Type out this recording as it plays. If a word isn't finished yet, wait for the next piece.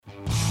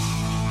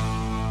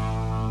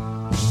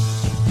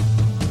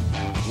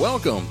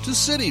Welcome to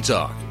City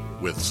Talk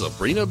with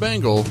Sabrina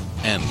Bengal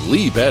and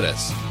Lee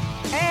Bettis.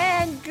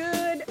 And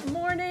good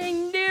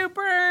morning, New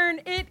Bern.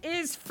 It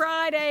is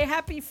Friday.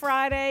 Happy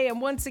Friday. And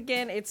once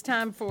again, it's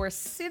time for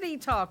City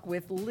Talk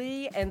with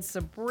Lee and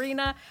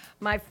Sabrina.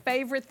 My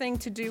favorite thing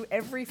to do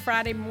every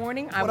Friday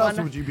morning. What else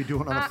would you be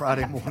doing on a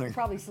Friday morning?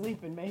 Probably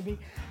sleeping, maybe.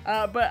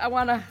 But I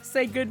want to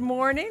say good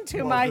morning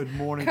to my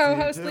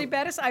co-host Lee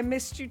Bettis. I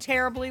missed you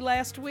terribly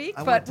last week,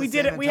 but we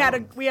did it. We had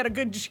a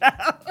good show.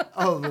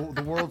 Oh,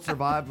 the world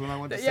survived when I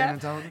went to San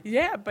Antonio?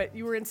 Yeah, but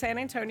you were in San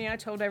Antonio. I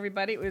told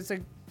everybody it was a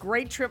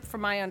great trip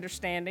from my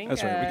understanding.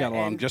 That's right. We got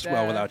along just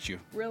well without you.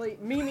 Really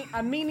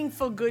a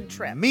meaningful, good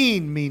trip.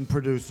 Mean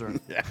producer.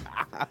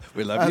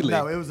 We love you, Lee.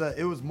 No,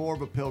 it was more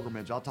of a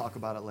pilgrimage. I'll talk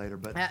about it later,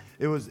 but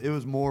it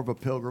was more of a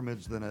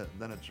pilgrimage than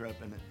a trip,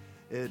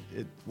 and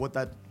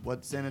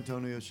what San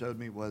Antonio showed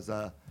me was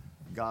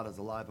God is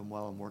alive and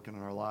well and working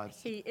in our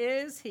lives. He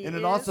is. And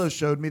it also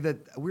showed me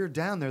that we were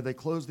down there. They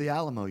closed the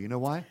Alamo. You know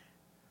why?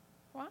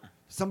 Why?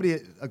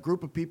 A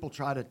group of people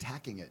tried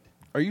attacking it.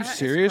 Are you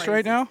serious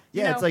right now?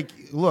 Yeah, it's like,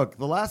 look,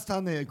 the last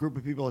time a group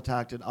of people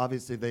attacked it,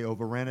 obviously they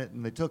overran it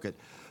and they took it.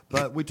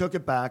 But we took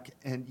it back,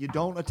 and you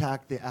don't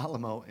attack the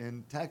Alamo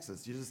in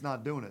Texas. You're just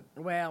not doing it.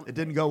 Well, it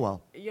didn't go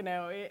well. You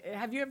know,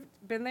 have you ever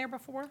been there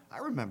before? I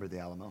remember the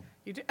Alamo.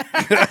 You do?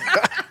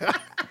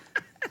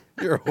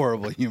 You're a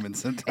horrible human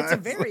sometimes. It's a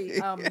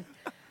very,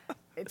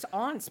 it's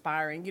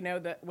awe-inspiring. You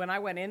know, when I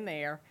went in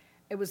there,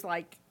 it was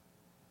like,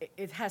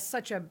 it has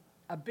such a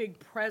big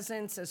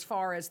presence as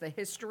far as the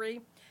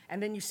history.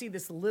 And then you see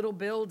this little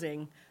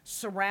building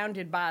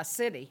surrounded by a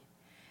city.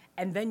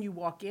 And then you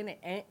walk in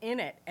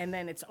it, and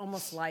then it's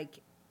almost like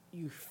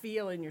you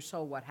feel in your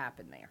soul what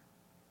happened there.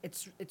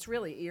 It's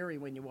really eerie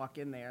when you walk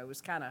in there. It was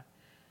kind of,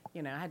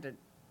 I had to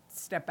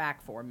step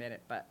back for a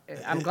minute, but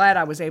I'm glad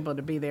I was able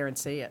to be there and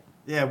see it.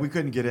 Yeah, we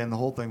couldn't get in. The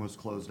whole thing was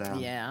closed down.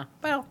 Yeah.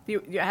 Well,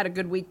 you had a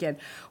good weekend.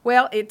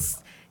 Well,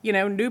 it's,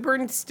 New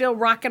Bern's still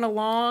rocking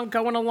along,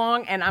 going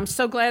along, and I'm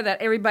so glad that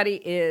everybody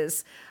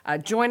is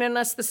joining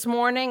us this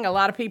morning. A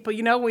lot of people,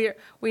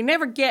 we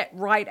never get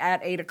right at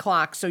 8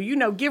 o'clock, so,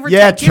 give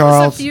us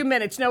a few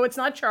minutes. No, it's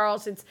not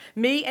Charles. It's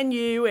me and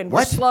you, and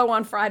we're slow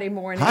on Friday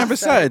morning. And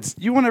besides,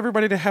 you want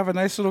everybody to have a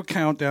nice little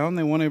countdown.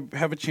 They want to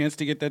have a chance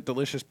to get that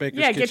delicious Baker's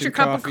Kitchen get your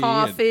cup of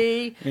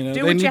coffee. And,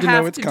 do what you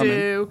have to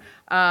do.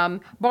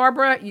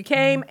 Barbara, you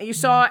came, you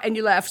saw, and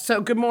you left.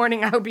 So good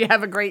morning. I hope you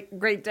have a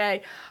great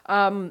day.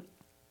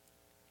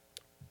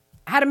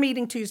 Had a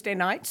meeting Tuesday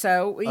night,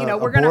 so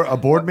we're gonna a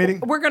board meeting.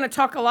 We're gonna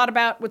talk a lot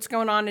about what's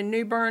going on in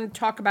New Bern.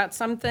 Talk about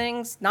some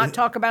things, not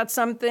talk about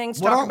some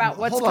things. Talk about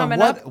what's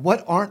coming up.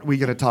 What aren't we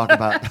going to talk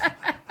about,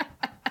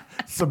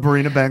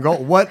 Sabrina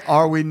Bengal? What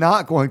are we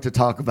not going to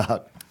talk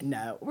about?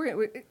 No,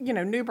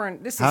 New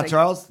Bern. This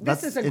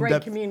is a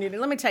great community.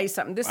 Let me tell you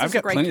something. This is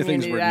a great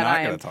community that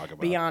I am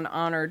beyond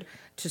honored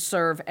to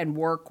serve and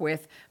work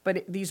with.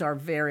 But these are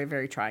very,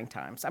 very trying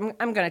times. I'm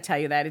going to tell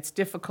you that it's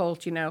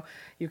difficult.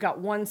 You've got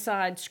one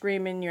side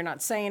screaming, you're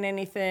not saying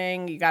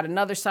anything. You got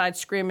another side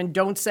screaming,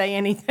 don't say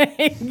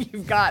anything.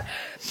 You've got,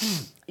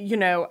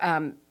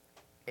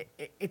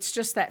 it's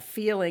just that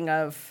feeling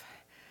of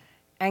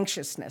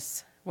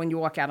anxiousness when you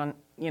walk out on,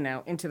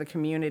 into the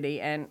community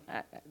and.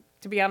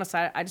 To be honest,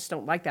 I just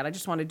don't like that. I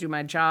just want to do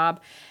my job,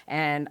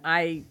 and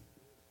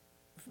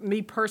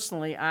me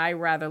personally, I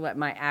rather let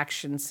my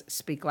actions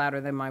speak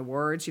louder than my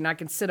words. I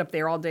can sit up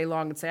there all day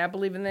long and say, I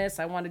believe in this,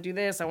 I want to do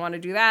this, I want to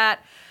do that,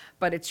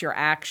 but it's your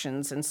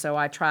actions, and so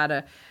I try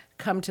to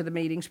come to the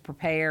meetings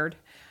prepared,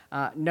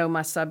 know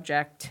my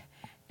subject,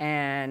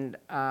 and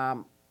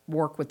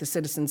work with the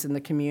citizens in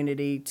the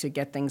community to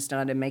get things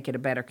done and make it a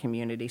better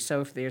community.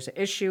 So if there's an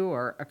issue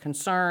or a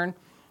concern,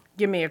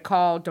 give me a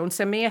call. Don't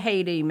send me a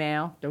hate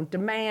email. Don't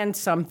demand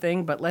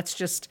something, but let's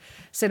just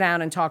sit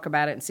down and talk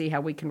about it and see how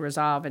we can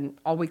resolve. And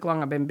all week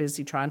long, I've been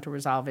busy trying to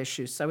resolve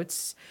issues. So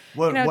it's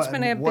been a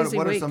busy week.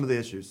 What are some of the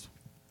issues?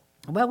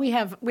 Well, we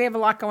have a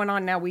lot going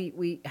on now.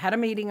 We had a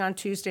meeting on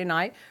Tuesday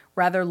night,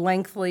 rather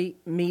lengthy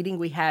meeting.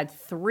 We had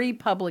 3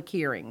 public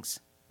hearings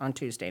on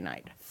Tuesday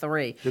night.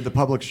 3. Did the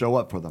public show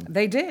up for them?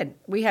 They did.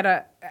 We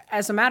had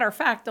as a matter of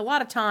fact, a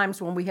lot of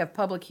times when we have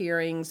public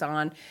hearings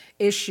on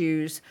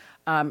issues.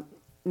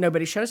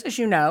 Nobody shows, as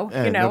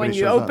and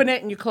you open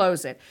it and you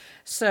close it.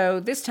 So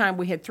this time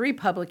we had 3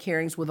 public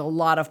hearings with a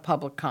lot of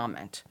public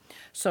comment.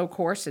 So, of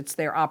course, it's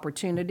their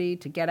opportunity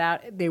to get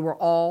out. They were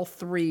all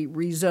 3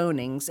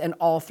 rezonings, and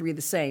all 3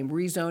 the same,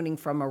 rezoning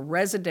from a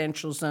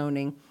residential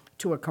zoning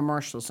to a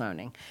commercial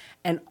zoning.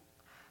 And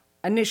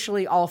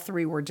initially, all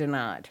 3 were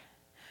denied.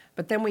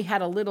 But then we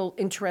had a little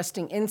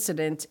interesting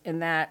incident in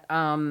that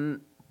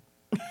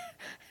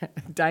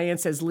Diane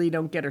says, Lee,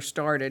 don't get her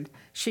started.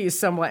 She is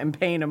somewhat in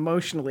pain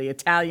emotionally.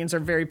 Italians are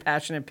very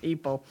passionate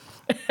people.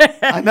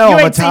 I know, you I'm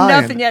ain't Italian. seen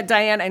nothing yet,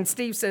 Diane. And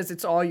Steve says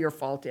it's all your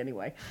fault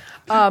anyway.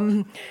 But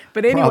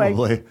anyway.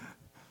 Probably.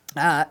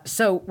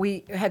 So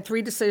we had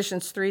three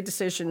decisions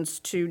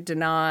to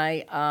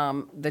deny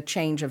the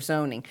change of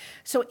zoning.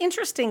 So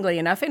interestingly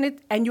enough,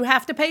 and you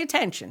have to pay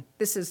attention.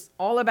 This is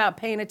all about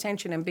paying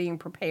attention and being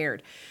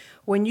prepared.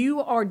 When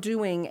you are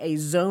doing a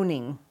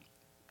zoning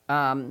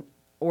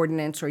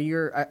ordinance or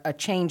you're a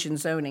change in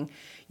zoning,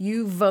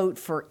 you vote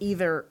for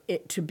either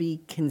it to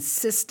be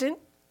consistent,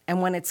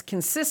 and when it's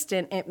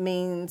consistent, it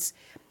means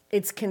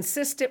it's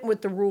consistent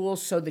with the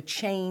rules, so the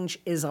change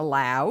is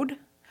allowed,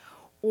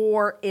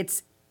 or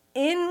it's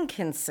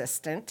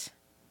inconsistent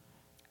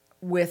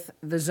with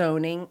the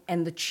zoning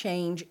and the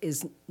change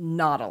is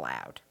not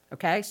allowed.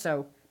 Okay,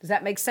 so does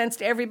that make sense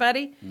to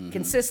everybody?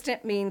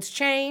 Consistent means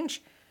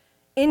change,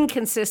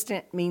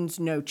 inconsistent means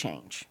no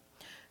change.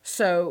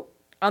 So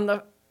on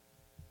the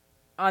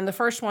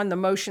first one, the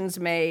motion's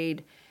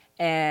made,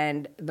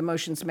 and the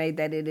motion's made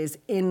that it is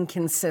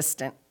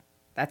inconsistent.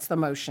 That's the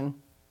motion.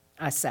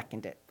 I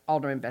second it.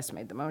 Alderman Best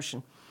made the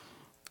motion.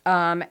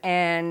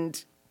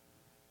 And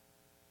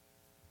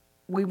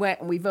we went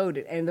and we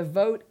voted, and the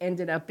vote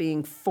ended up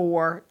being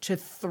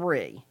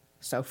 4-3.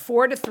 So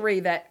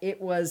 4-3 that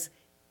it was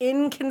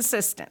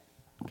inconsistent,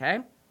 okay?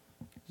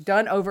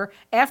 Done over.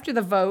 After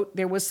the vote,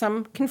 there was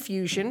some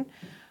confusion.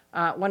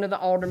 One of the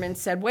aldermen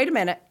said, wait a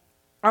minute,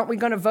 aren't we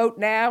going to vote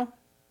now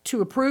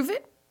to approve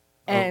it?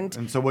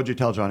 And so what'd you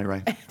tell Johnny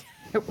Ray?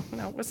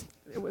 No,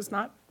 it was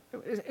not.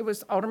 It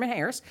was Alderman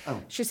Harris.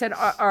 Oh. She said,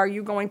 are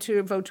you going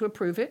to vote to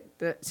approve it?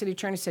 The city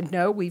attorney said,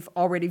 no, we've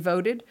already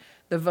voted.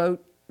 The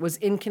vote was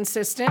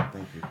inconsistent.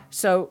 Thank you.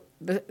 So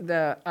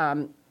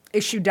the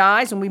issue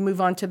dies, and we move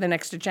on to the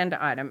next agenda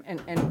item.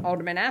 And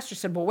Alderman Astor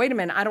said, well, wait a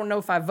minute, I don't know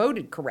if I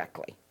voted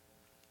correctly.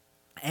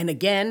 And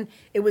again,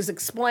 it was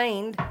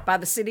explained by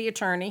the city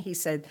attorney. He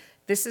said,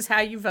 this is how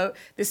you vote.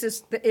 This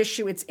is the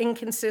issue. It's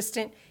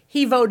inconsistent.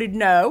 He voted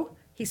no.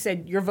 He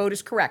said, your vote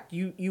is correct.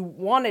 You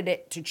wanted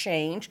it to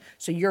change,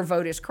 so your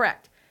vote is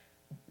correct.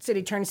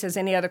 City attorney says,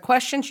 any other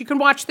questions? You can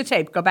watch the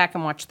tape. Go back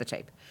and watch the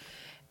tape.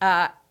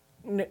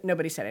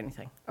 Nobody said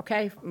anything.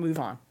 Okay, move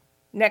on.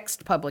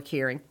 Next public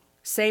hearing,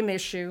 same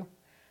issue.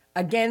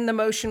 Again, the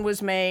motion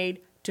was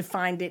made to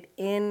find it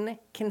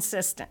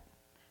inconsistent.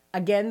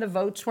 Again, the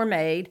votes were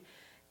made,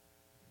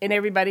 and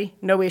everybody,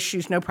 no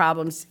issues, no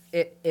problems,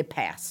 it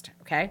passed,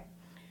 okay?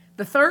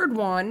 The third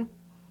one,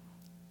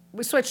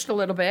 we switched a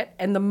little bit,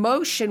 and the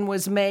motion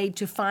was made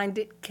to find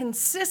it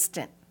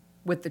consistent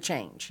with the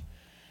change.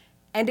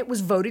 And it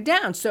was voted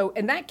down. So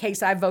in that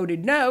case, I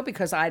voted no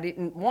because I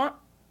didn't want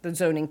the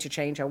zoning to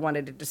change. I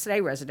wanted it to stay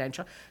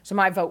residential. So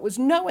my vote was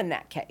no in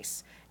that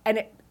case.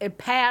 And it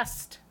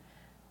passed,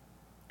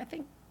 I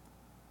think,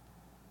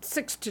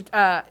 5-2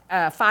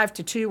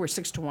 or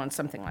 6-1,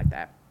 something like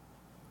that.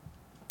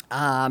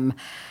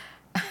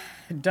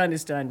 Done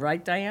is done,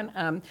 right,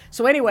 Diane?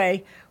 So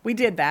anyway, we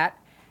did that,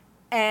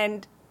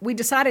 and we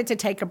decided to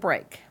take a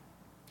break.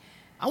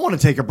 I want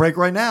to take a break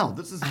right now.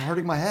 This is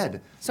hurting my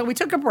head. So we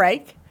took a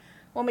break.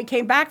 When we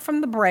came back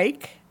from the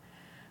break,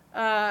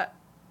 the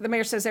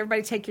mayor says,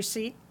 everybody take your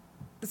seat.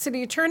 The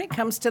city attorney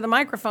comes to the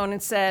microphone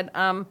and said,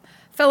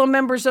 fellow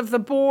members of the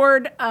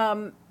board,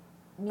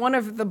 one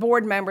of the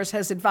board members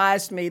has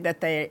advised me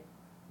that they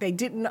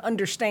didn't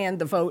understand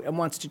the vote and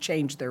wants to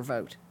change their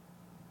vote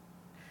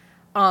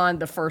on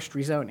the first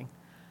rezoning.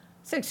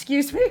 I said,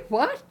 excuse me,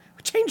 what?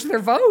 Change their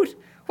vote?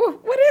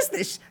 What is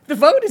this? The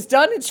vote is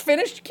done, it's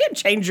finished, you can't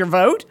change your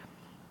vote.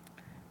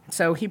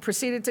 So he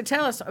proceeded to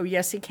tell us, oh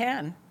yes he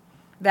can,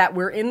 that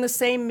we're in the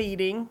same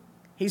meeting.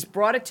 He's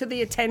brought it to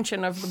the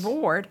attention of the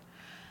board.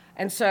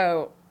 And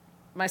so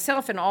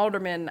myself and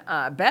Alderman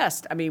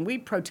Best, we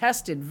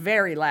protested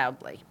very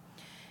loudly.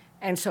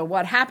 And so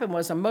what happened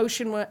was a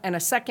motion and a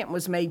second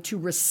was made to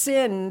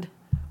rescind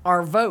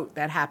our vote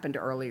that happened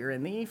earlier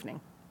in the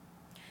evening.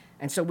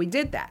 And so we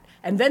did that.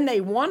 And then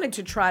they wanted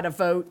to try to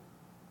vote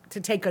to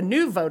take a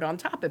new vote on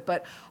top of it.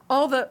 But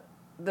all the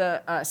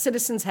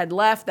citizens had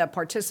left that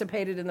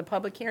participated in the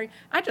public hearing.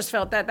 I just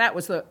felt that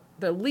was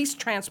the least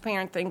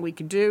transparent thing we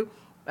could do.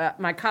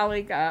 My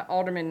colleague,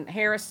 Alderman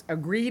Harris,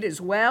 agreed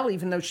as well,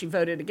 even though she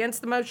voted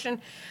against the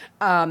motion.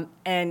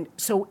 And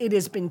so it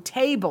has been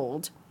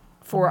tabled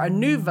for a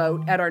new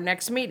vote at our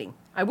next meeting.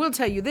 I will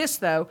tell you this,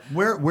 though.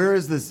 Where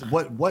is this?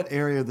 What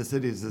area of the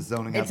city is this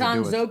zoning have to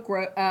do with?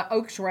 It's on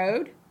Oaks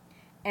Road.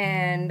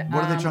 And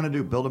what are they trying to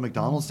do? Build a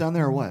McDonald's down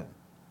there or what?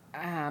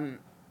 Hold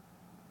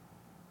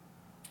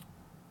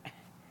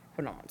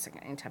on one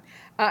second. Anytime.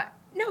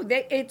 No,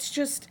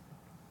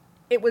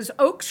 it was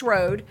Oaks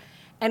Road,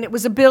 and it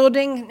was a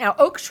building. Now,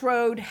 Oaks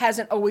Road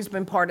hasn't always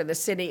been part of the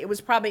city. It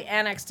was probably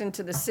annexed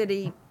into the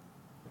city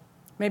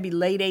maybe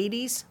late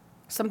 80s,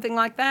 something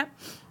like that.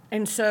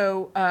 And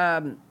so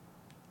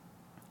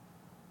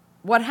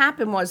what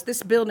happened was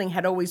this building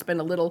had always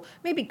been a little,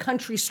 maybe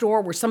country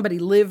store where somebody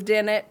lived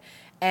in it,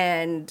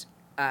 and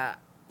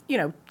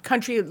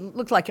country, it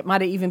looked like it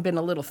might have even been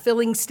a little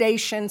filling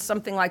station,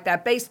 something like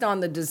that, based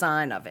on the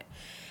design of it.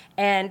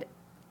 And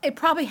it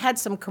probably had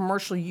some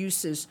commercial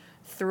uses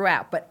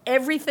throughout, but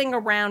everything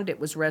around it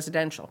was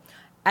residential.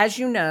 As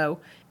you know,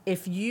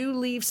 if you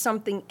leave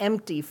something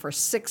empty for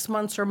 6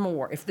 months or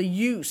more, if the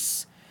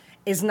use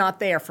is not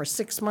there for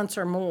 6 months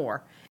or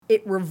more,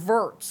 it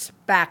reverts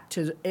back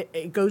to,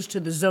 it goes to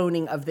the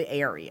zoning of the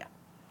area.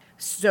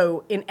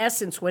 So in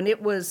essence, when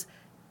it was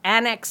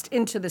annexed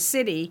into the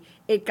city,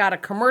 it got a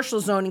commercial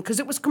zoning because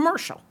it was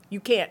commercial. You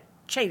can't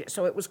change it,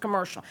 so it was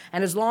commercial.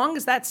 And as long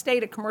as that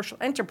stayed a commercial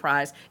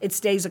enterprise, it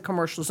stays a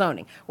commercial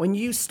zoning. When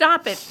you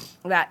stop it,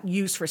 that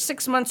use for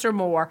 6 months or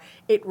more,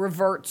 it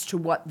reverts to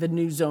what the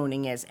new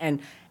zoning is. And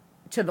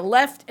to the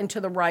left and to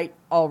the right,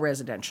 all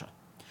residential.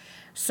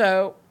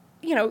 So,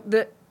 you know,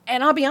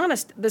 and I'll be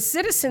honest, the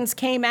citizens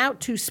came out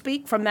to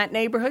speak from that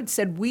neighborhood,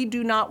 said, we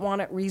do not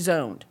want it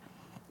rezoned.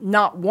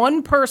 Not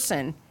one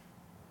person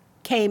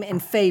came in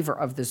favor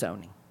of the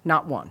zoning,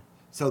 not one.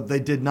 So they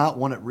did not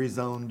want it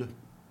rezoned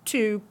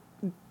To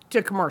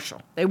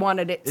commercial. They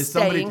wanted it Is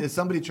staying.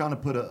 somebody trying to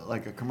put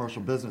a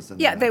commercial business in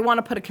Yeah, there? they want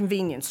to put a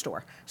convenience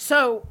store.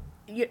 So,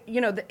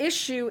 you know, the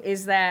issue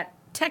is that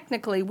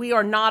technically we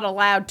are not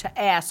allowed to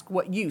ask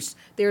what use.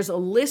 There's a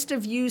list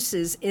of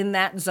uses in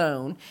that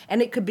zone,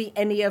 and it could be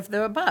any of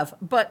the above.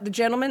 But the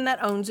gentleman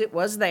that owns it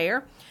was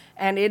there,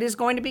 and it is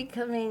going to be a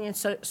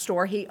convenience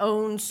store. He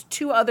owns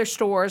 2 other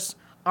stores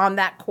on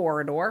that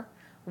corridor,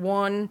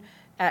 one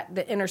at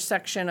the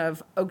intersection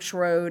of Oaks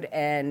Road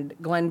and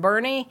Glen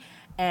Burnie,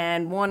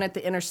 and one at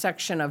the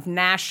intersection of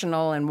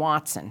National and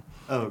Watson.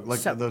 Oh,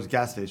 like those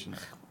gas stations.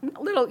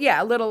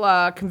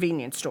 Little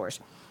convenience stores.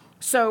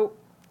 So,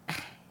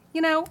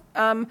 you know,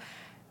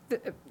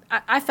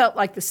 I felt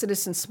like the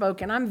citizens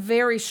spoke, and I'm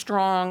very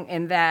strong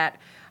in that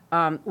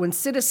when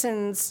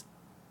citizens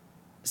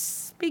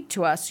speak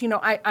to us, you know,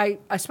 I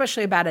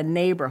especially about a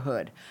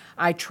neighborhood,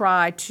 I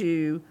try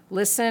to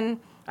listen,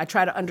 I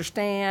try to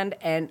understand,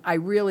 and I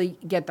really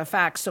get the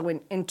facts. So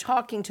in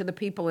talking to the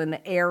people in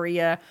the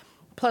area,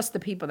 plus the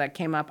people that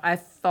came up, I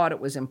thought it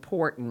was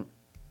important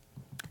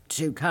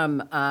to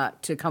come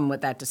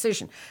with that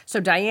decision. So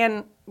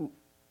Diane,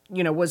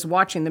 you know, was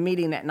watching the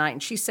meeting that night,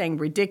 and she's saying,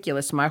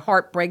 ridiculous. My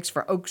heart breaks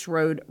for Oaks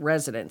Road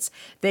residents.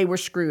 They were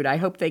screwed. I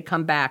hope they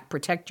come back.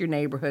 Protect your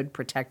neighborhood.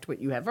 Protect what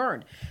you have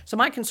earned. So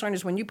my concern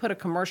is when you put a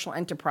commercial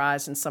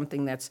enterprise in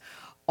something that's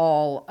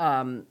all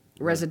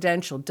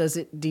residential, does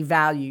it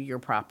devalue your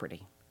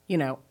property? You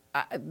know,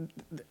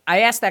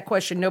 I asked that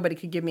question. Nobody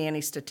could give me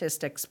any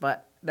statistics,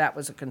 but that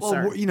was a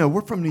concern. Well, you know,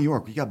 we're from New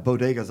York. We got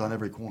bodegas on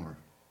every corner.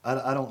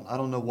 I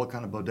don't know what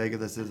kind of bodega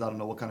this is. I don't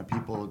know what kind of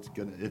people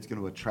it's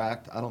gonna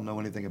attract. I don't know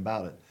anything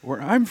about it.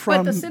 Where I'm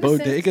from,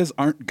 bodegas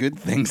aren't good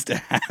things to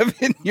have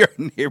in your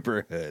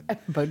neighborhood.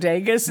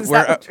 Bodegas is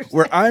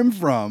where I'm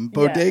from,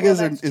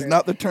 bodegas is true.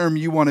 not the term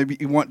you want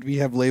to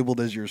have labeled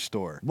as your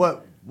store.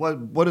 What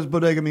does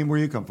bodega mean where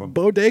you come from?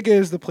 Bodega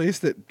is the place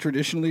that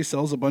traditionally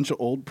sells a bunch of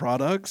old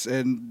products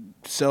and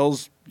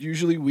sells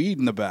usually weed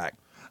in the back.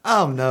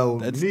 Oh no,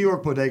 New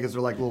York bodegas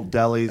are like little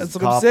delis. That's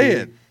what coffee. I'm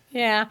saying.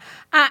 Yeah,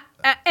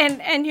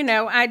 and you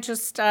know, I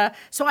just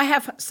so I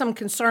have some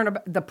concern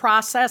about the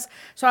process.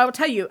 So I will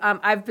tell you,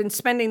 I've been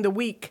spending the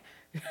week,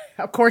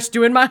 of course,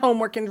 doing my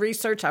homework and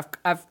research.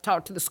 I've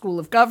talked to the School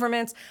of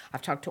Governments.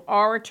 I've talked to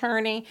our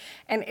attorney,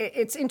 and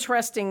it's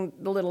interesting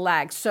the little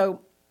lag.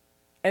 So,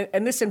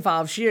 and this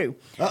involves you.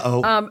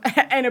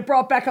 And it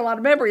brought back a lot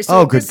of memories.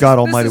 So good God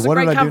Almighty! This is a what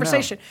great did I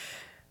conversation. do now?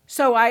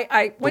 So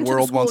I went to the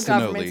world School wants of to know,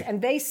 Governments, Lee.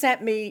 and they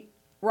sent me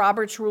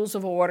Robert's Rules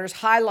of Orders,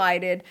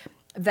 highlighted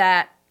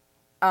that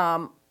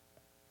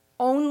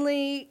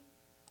only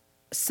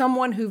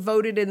someone who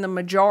voted in the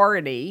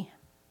majority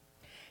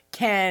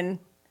can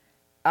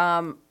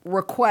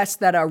request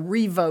that a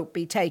revote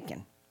be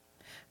taken.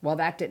 Well,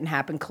 that didn't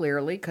happen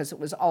clearly because it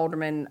was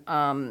Alderman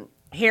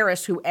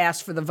Harris who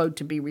asked for the vote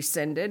to be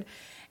rescinded.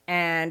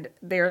 And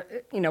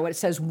there, you know, it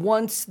says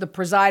once the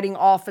presiding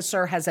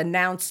officer has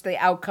announced the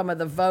outcome of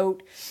the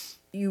vote,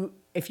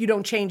 if you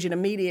don't change it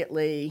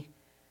immediately,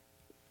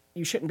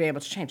 you shouldn't be able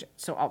to change it.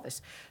 So all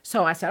this.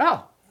 So I said,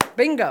 oh,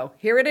 bingo,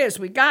 here it is.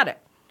 We got it.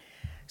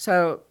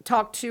 So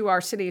talked to our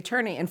city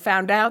attorney and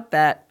found out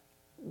that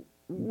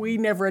we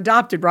never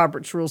adopted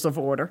Robert's Rules of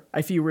Order.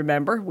 If you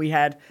remember, we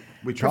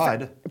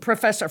tried.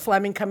 Professor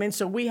Fleming come in.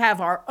 So we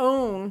have our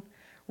own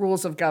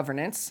rules of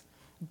governance,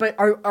 but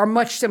are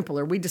much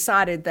simpler. We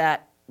decided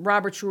that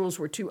Robert's rules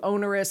were too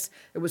onerous.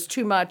 It was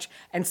too much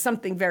and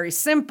something very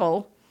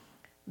simple.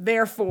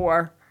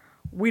 Therefore,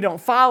 we don't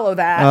follow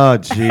that. Oh,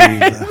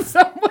 geez.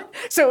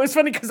 So it was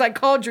funny because I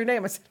called your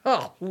name. I said,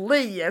 oh,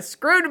 Lee, you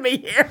screwed me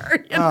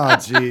here. You know? Oh,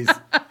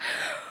 jeez.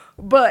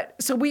 But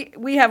so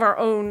we have our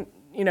own,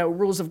 you know,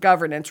 rules of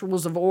governance,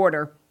 rules of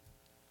order,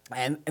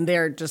 and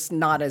they're just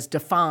not as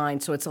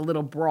defined, so it's a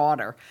little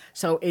broader.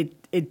 So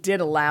it did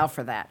allow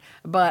for that.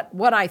 But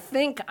what I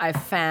think I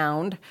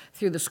found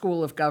through the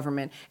School of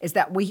Government is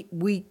that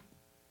we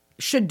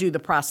should do the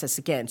process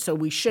again. So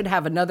we should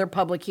have another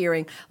public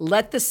hearing,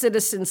 let the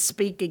citizens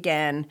speak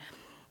again.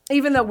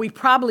 Even though we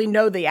probably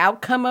know the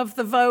outcome of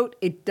the vote,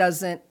 it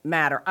doesn't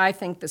matter. I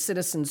think the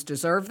citizens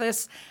deserve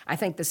this. I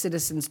think the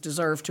citizens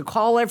deserve to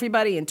call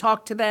everybody and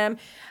talk to them,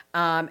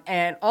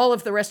 and all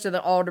of the rest of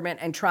the aldermen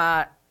and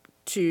try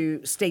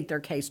to state their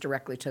case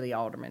directly to the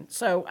alderman.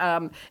 So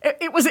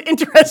it was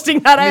interesting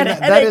that I had a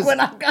headache when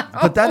I got home.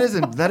 But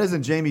that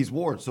isn't Jamie's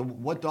ward. So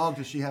what dog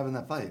does she have in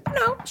that fight?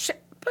 No,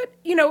 but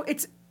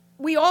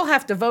we all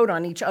have to vote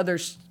on each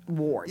other's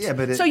wards. Yeah,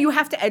 but so you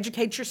have to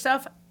educate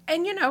yourself.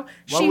 And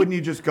why wouldn't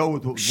you just go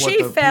with what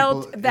she the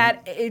felt people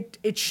that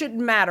it shouldn't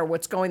matter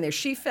what's going there.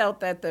 She felt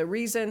that the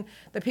reason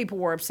the people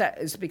were upset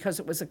is because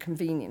it was a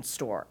convenience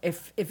store.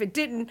 If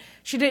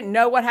she didn't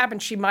know what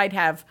happened, she might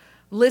have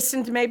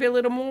listened maybe a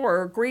little more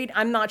or agreed.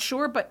 I'm not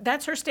sure, but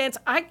that's her stance.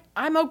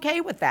 I'm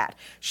okay with that.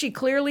 She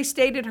clearly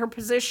stated her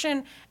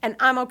position, and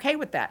I'm okay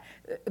with that.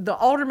 The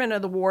alderman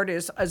of the ward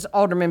is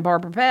Alderman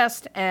Barbara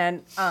Best,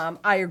 and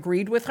I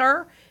agreed with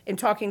her in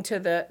talking to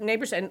the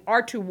neighbors, and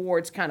our two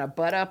wards kind of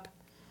butt up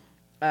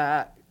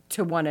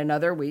to one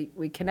another.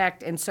 We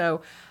connect, and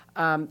so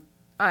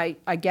I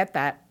get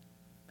that,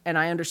 and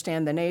I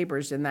understand the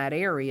neighbors in that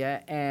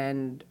area,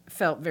 and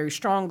felt very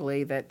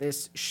strongly that the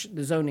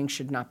zoning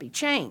should not be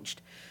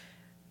changed.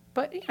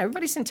 But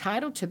everybody's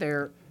entitled to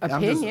their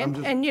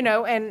opinion, I'm just,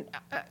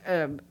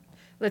 and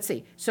let's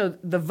see. So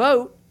the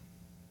vote,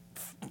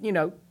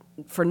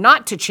 for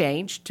not to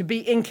change, to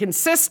be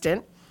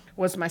inconsistent,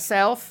 was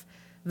myself,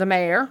 the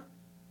mayor,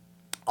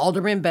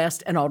 Alderman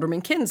Best, and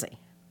Alderman Kinsey.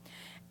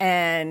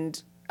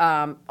 And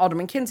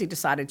Alderman Kinsey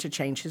decided to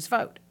change his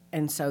vote.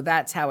 And so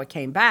that's how it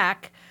came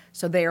back.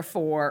 So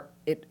therefore,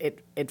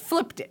 it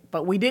flipped it.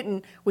 But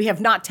we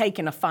have not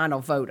taken a final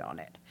vote on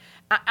it.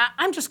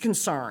 I'm just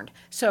concerned.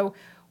 So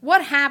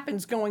what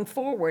happens going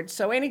forward?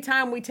 So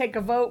anytime we take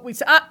a vote, we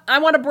say, I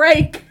want a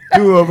break.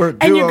 Do over.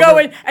 And you go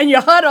in and you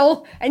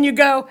huddle and you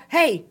go,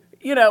 hey,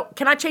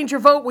 can I change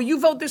your vote? Will you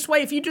vote this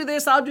way? If you do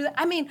this, I'll do that.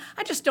 I mean,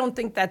 I just don't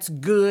think that's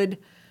good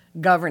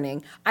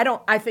governing.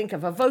 I think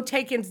if a vote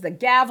taken, the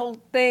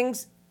gavel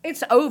things,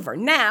 it's over.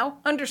 Now,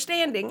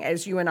 understanding,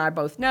 as you and I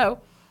both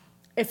know,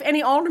 if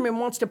any alderman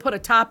wants to put a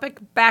topic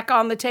back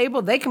on the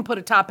table, they can put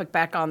a topic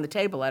back on the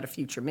table at a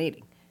future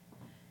meeting.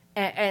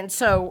 And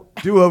so...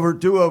 Do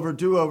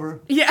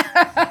over.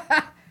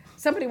 Yeah.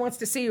 Somebody wants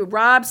to see you.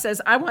 Rob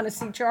says, I want to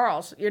see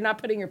Charles. You're not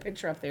putting your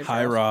picture up there, Charles.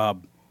 Hi,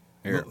 Rob.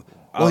 Here.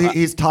 Well,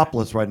 he's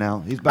topless right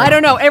now. He's back. I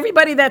don't know.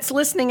 Everybody that's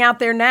listening out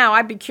there now,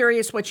 I'd be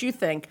curious what you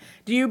think.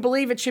 Do you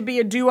believe it should be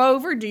a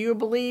do-over? Do you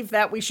believe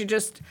that we should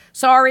just,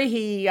 sorry,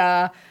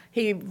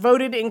 he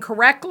voted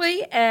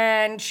incorrectly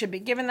and should be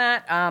given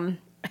that?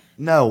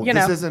 No,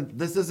 this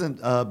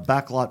isn't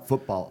backlot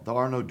football. There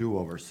are no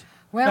do-overs.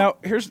 Well,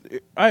 now,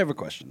 I have a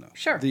question, though.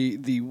 Sure.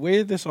 The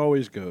way this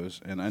always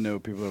goes, and I know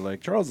people are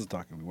like, Charles is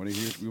talking. We want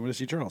to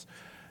see Charles.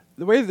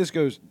 The way this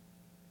goes,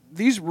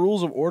 these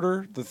rules of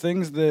order, the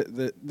things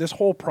that this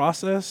whole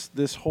process,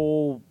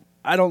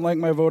 I don't like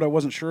my vote, I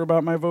wasn't sure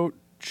about my vote,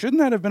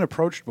 shouldn't that have been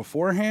approached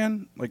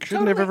beforehand? Like,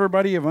 shouldn't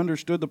everybody have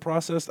understood the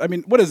process? I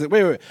mean, what is it?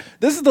 Wait.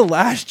 This is the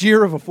last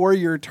year of a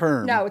 4-year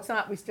term. No, it's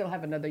not. We still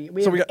have another year.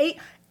 We have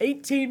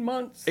 18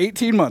 months.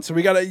 18 months. So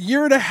we got a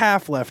year and a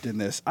half left in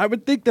this. I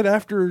would think that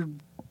after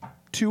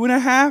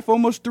 2.5,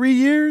 almost 3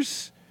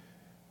 years,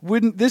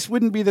 wouldn't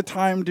be the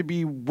time to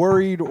be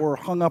worried or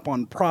hung up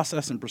on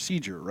process and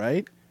procedure,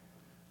 right?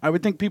 I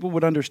would think people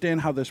would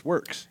understand how this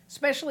works.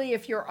 Especially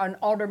if you're an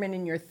alderman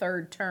in your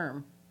third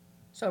term,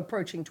 so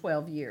approaching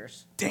 12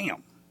 years.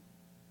 Damn.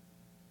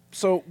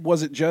 So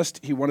was it just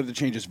he wanted to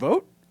change his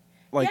vote?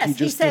 Like yes, he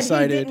just said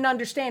decided... he didn't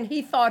understand.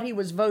 He thought he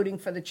was voting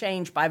for the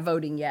change by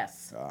voting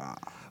yes.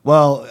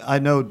 Well, I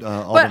know...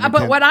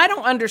 But what I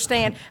don't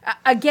understand,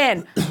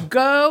 again,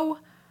 go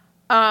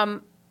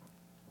to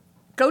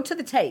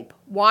the tape.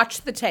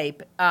 Watch the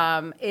tape.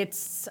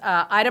 It's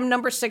item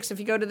number 6. If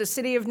you go to the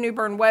City of New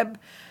Bern web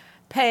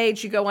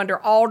page, you go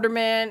under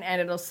Alderman,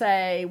 and it'll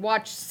say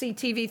watch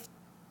CTV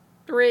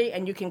 3,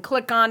 and you can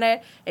click on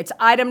it. It's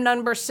item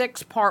number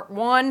 6, part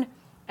 1,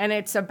 and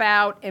it's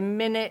about a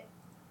minute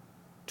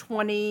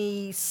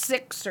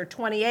 26 or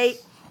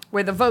 28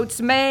 where the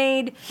vote's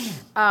made,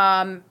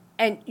 and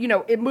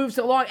it moves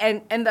along,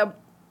 and the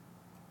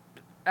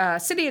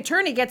city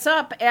attorney gets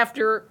up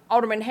after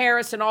Alderman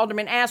Harris and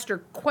Alderman Astor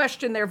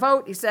questioned their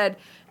vote. He said,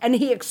 and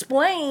he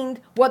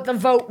explained what the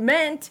vote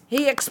meant.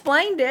 He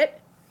explained it.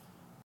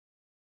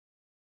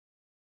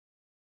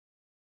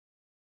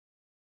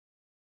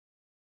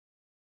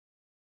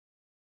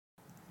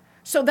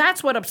 So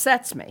that's what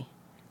upsets me.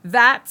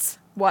 That's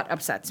what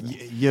upsets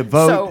me. You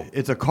vote,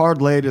 it's a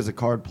card laid is a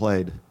card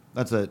played.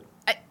 That's it.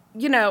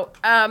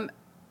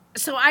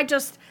 So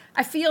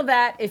I feel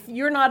that if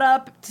you're not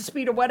up to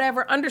speed or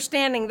whatever,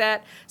 understanding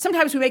that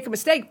sometimes we make a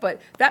mistake, but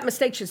that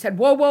mistake should have said,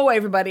 whoa,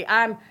 everybody.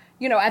 At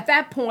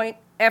that point,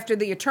 after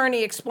the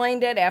attorney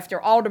explained it,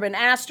 after Alderman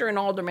Astor and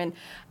Alderman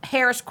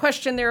Harris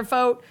questioned their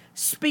vote,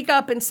 speak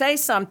up and say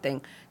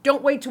something.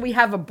 Don't wait till we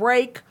have a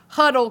break,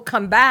 huddle,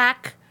 come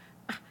back.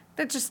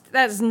 That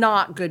is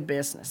not good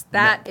business.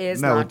 That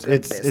is not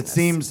good business. It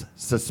seems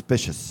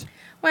suspicious.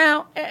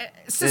 Well,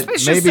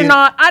 suspicious or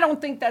not, I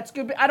don't think that's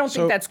good. I don't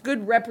think that's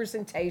good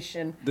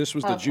representation. This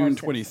was the June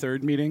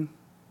 23rd meeting?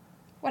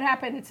 What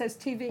happened? It says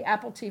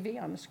Apple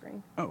TV on the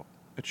screen. Oh,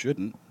 it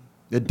shouldn't.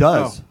 It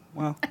does. Oh,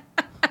 well.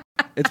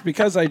 It's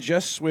because I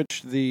just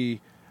switched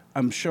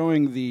I'm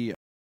showing the.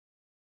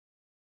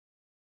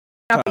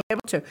 Not be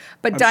able to.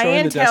 But I'm showing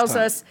Diane the tells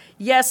desktop. us,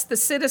 yes, the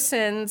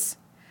citizens,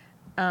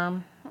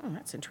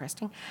 that's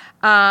interesting.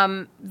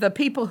 The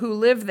people who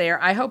live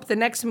there, I hope the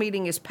next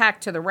meeting is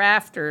packed to the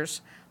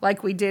rafters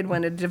like we did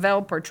when a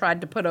developer tried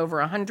to put over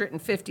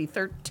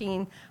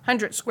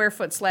 1,300 square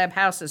foot slab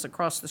houses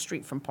across the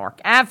street from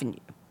Park Avenue.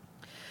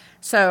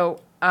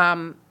 So,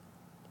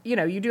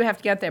 you do have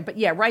to get there. But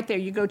yeah, right there,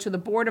 you go to the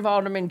Board of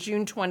Aldermen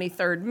June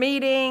 23rd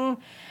meeting,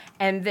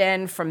 and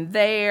then from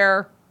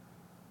there,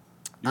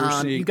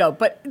 you go.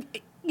 But,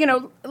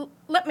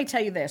 let me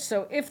tell you this.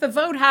 So if the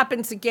vote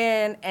happens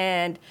again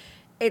and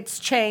it's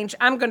changed,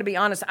 I'm going to be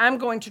honest. I'm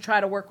going to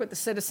try to work with the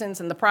citizens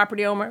and the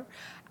property owner.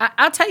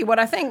 I'll tell you what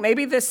I think.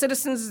 Maybe the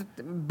citizens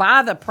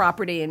buy the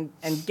property and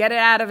get it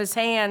out of his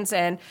hands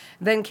and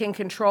then can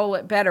control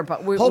it better.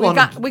 But we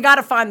got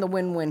to find the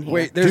win-win here.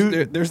 Wait,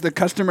 there's the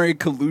customary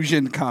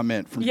collusion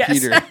comment from Yes.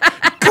 Peter.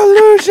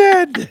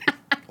 Collusion!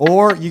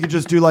 Or you could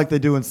just do like they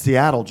do in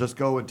Seattle. Just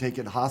go and take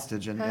it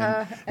hostage and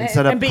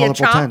set up and be a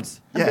colorful chop.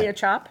 tents. And be a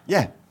chop.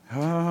 Yeah.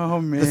 Oh,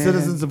 man. The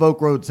citizens of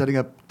Oak Road setting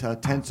up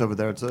tents over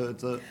there. It's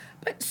a.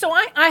 But, so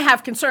I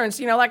have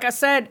concerns. Like I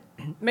said,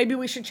 maybe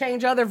we should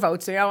change other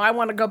votes. I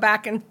want to go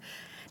back and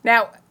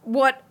now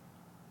what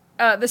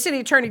the city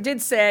attorney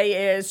did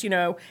say is,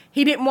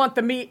 he didn't want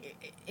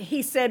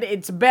he said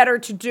it's better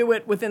to do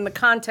it within the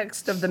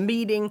context of the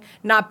meeting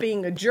not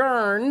being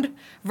adjourned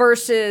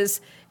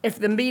versus if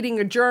the meeting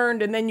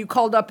adjourned and then you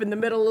called up in the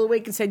middle of the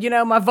week and said,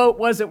 my vote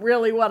wasn't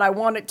really what I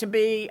want it to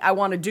be. I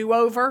want a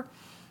do-over.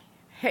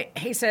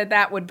 He said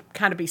that would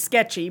kind of be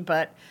sketchy,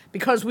 but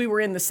because we were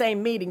in the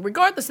same meeting,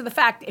 regardless of the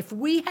fact, if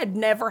we had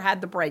never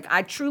had the break,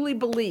 I truly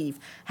believe,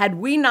 had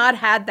we not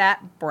had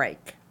that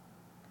break,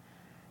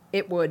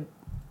 there would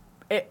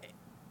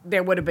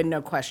have been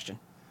no question.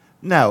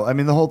 No, I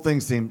mean the whole thing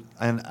seemed,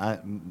 and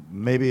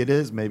maybe it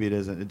is, maybe it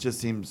isn't. It just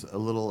seems a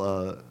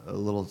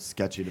little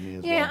sketchy to me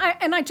as well. Yeah,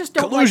 and I just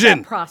don't Collusion. like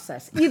that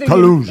process.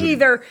 Collusion.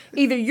 Either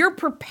you're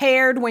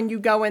prepared when you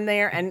go in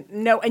there and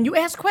you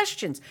ask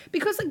questions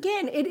because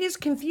again, it is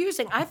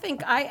confusing. I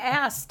think I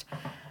asked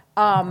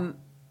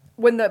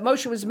when the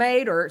motion was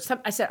made,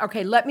 I said,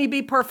 okay, let me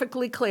be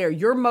perfectly clear.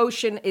 Your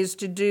motion is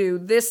to do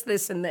this,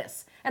 this, and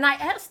this, and I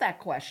asked that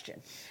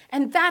question,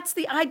 and that's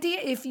the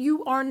idea. If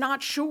you are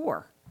not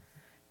sure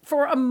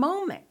for a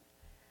moment.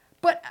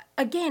 But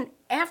again,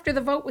 after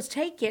the vote was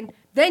taken,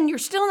 then you're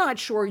still not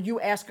sure. You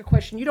ask a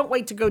question. You don't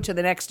wait to go to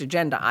the next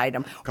agenda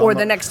item or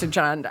the next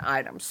agenda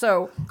item.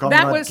 So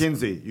that was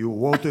Kinsey, you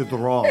voted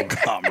wrong.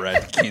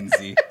 Comrade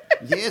Kinsey.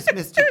 Yes,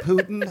 Mr.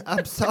 Putin,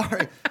 I'm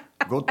sorry.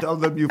 Go tell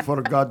them you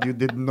forgot you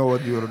didn't know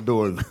what you were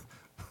doing.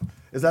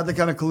 Is that the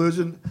kind of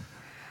collusion?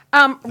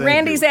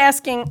 Randy's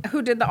asking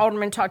who did the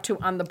alderman talk to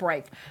on the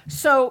break.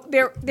 So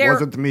there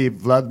Wasn't me,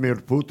 Vladimir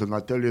Putin,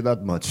 I tell you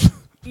that much.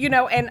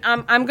 And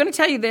I'm going to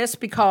tell you this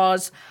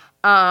because,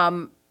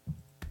 I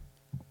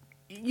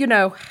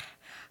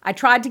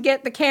tried to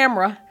get the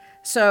camera,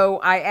 so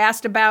I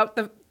asked about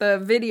the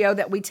video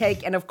that we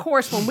take, and of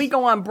course, when we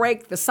go on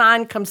break, the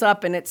sign comes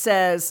up and it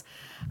says,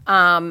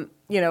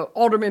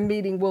 Alderman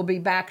meeting will be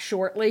back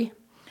shortly.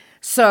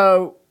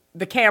 So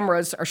the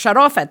cameras are shut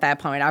off at that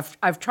point.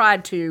 I've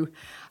tried to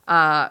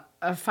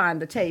find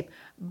the tape,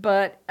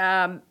 but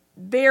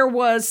there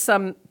was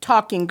some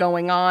talking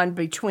going on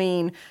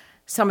between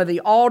some of the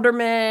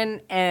aldermen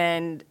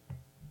and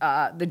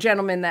the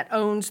gentleman that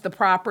owns the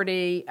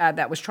property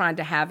that was trying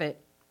to have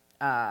it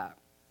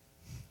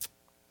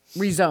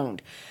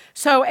rezoned.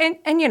 So, and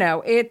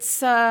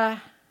it's,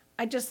 I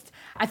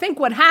think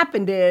what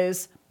happened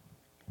is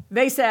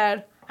they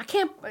said, I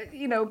can't,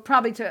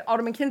 probably to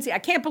Alderman Kinsey, I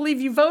can't believe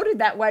you voted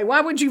that way.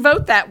 Why would you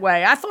vote that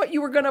way? I thought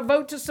you were going to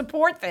vote to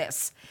support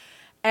this.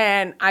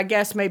 And I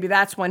guess maybe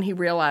that's when he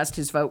realized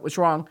his vote was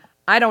wrong.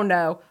 I don't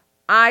know.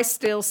 I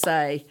still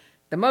say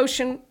the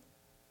motion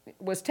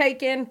was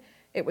taken,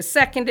 it was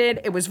seconded,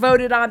 it was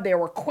voted on. There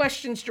were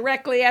questions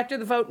directly after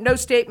the vote, no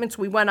statements.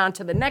 We went on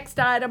to the next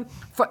item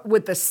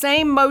with the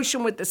same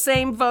motion, with the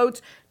same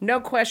votes, no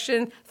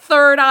question.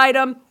 Third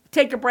item,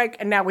 take a break,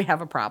 and now we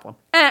have a problem.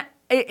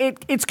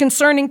 It's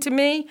concerning to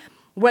me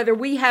whether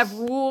we have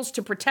rules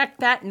to protect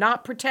that,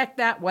 not protect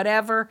that,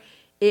 whatever.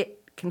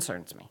 It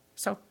concerns me.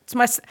 So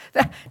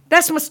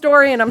that's my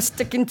story, and I'm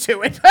sticking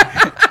to it.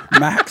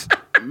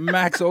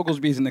 Max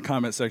Oglesby's in the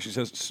comment section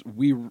says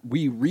we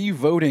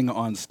re-voting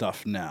on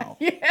stuff now.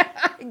 Yeah,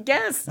 I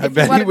guess. I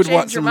bet he would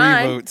want some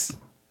re-votes.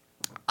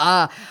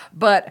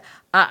 But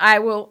I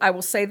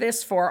will say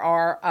this for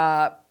our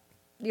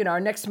our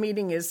next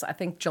meeting is I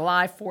think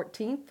July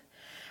 14th.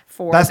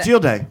 Bastille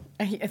Day.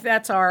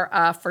 That's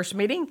our first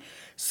meeting.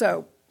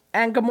 So,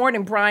 and good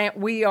morning, Bryant.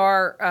 We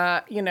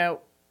are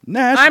Nashville.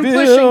 I'm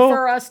pushing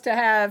for us to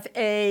have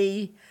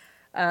a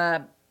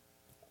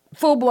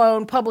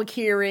full-blown public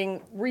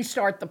hearing,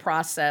 restart the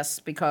process,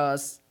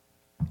 because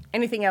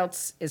anything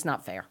else is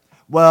not fair.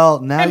 Well,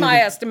 now in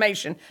my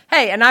estimation.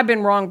 Hey, and I've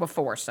been wrong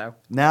before, so.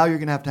 Now you're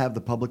going to have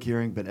the public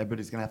hearing, but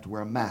everybody's going to have to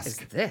wear a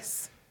mask. Is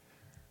this?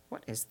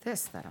 What is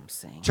this that I'm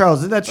seeing? Charles,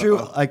 isn't that true?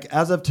 Like,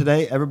 as of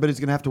today, everybody's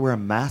going to have to wear a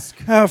mask?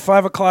 5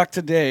 o'clock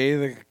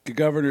today, the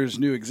governor's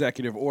new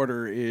executive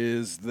order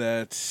is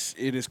that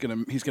he's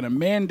going to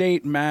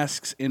mandate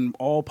masks in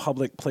all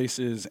public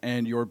places,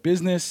 and your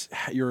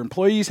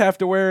employees have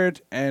to wear it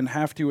and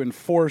have to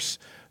enforce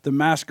the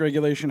mask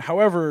regulation.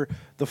 However,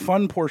 the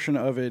fun portion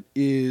of it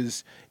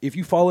is if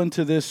you fall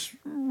into this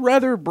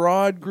rather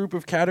broad group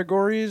of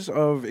categories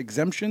of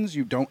exemptions,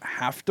 you don't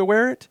have to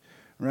wear it,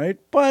 right?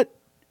 But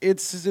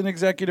it's an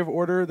executive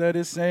order that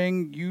is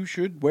saying you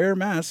should wear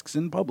masks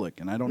in public,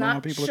 and I don't know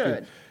how people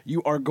should.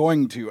 You are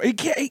going to.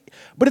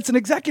 But it's an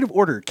executive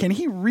order. Can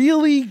he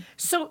really?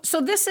 So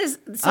this is.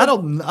 I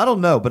don't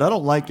know, but I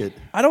don't like it.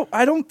 I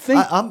don't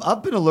think.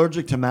 I've been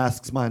allergic to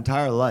masks my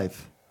entire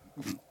life.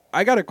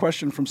 I got a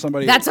question from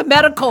somebody. That's a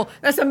medical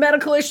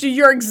issue.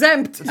 You're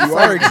exempt. You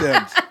are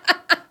exempt.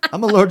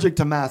 I'm allergic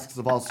to masks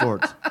of all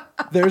sorts.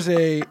 There's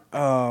a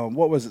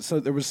what was it? So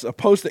there was a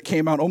post that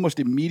came out almost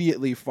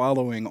immediately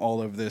following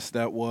all of this.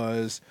 That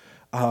was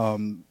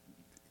from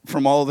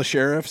all of the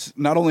sheriffs.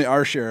 Not only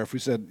our sheriff, who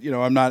said,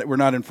 we're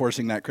not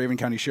enforcing that. Craven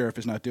County Sheriff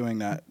is not doing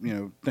that.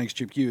 Thanks,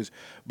 Chip Hughes.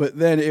 But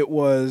then it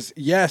was,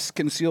 yes,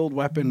 concealed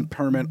weapon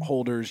permit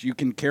holders, you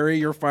can carry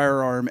your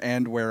firearm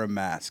and wear a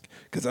mask,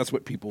 because that's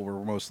what people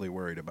were mostly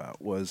worried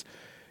about was,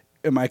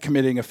 am I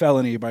committing a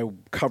felony by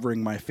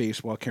covering my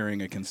face while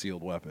carrying a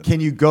concealed weapon? Can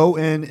you go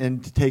in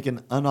and take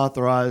an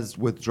unauthorized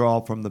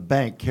withdrawal from the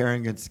bank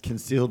carrying a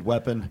concealed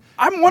weapon?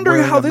 I'm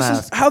wondering how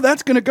mask? how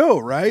that's going to go,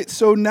 right?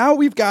 So now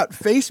we've got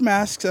face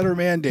masks that are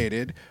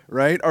mandated,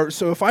 right?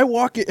 So if I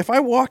walk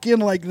in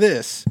like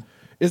this,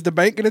 is the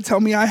bank going to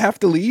tell me I have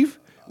to leave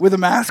with a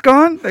mask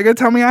on? They're going to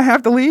tell me I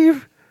have to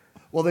leave?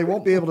 Well, they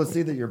won't be able to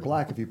see that you're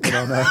black if you put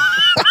on that.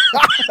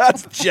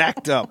 That's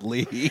jacked up,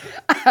 Lee.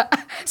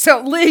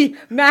 So Lee,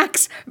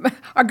 Max,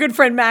 our good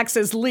friend Max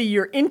says, Lee,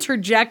 your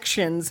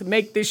interjections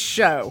make this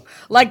show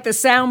like the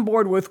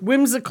soundboard with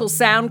whimsical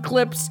sound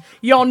clips.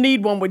 Y'all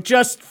need one with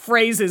just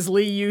phrases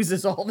Lee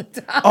uses all the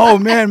time. Oh,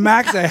 man,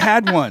 Max, I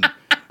had one.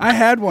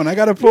 I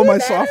got to pull my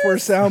software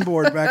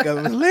soundboard back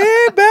up.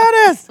 Lee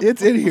Bettis.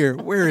 It's in here.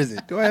 Where is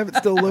it? Do I have it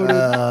still loaded?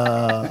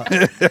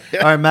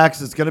 All right, Max,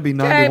 it's going to be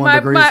 91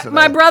 degrees today.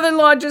 My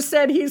brother-in-law just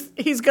said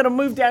he's going to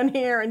move down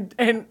here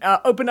and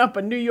open up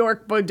a New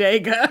York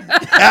bodega.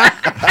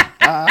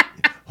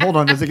 Hold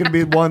on, is it going to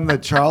be one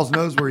that Charles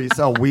knows where you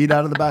sell weed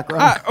out of the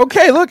background?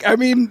 Okay, look, I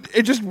mean,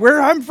 it just where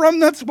I'm from,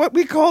 that's what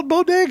we called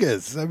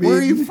bodegas. I mean, Where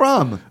are you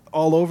from?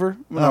 All over.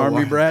 I'm an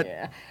Army brat.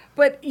 Yeah.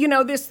 But,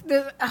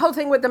 the whole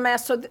thing with the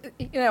mask, so,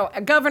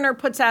 a governor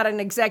puts out an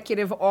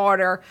executive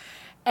order,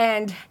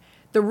 and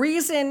the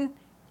reason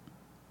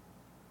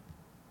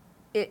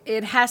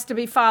it has to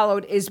be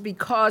followed is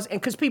because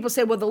people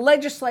say, well, the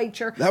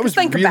legislature. That was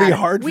think really about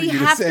hard it. for you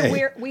to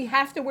say. We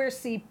have to wear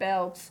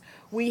seatbelts.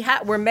 We're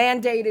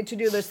mandated to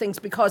do those things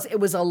because it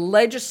was a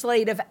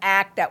legislative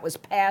act that was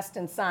passed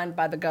and signed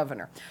by the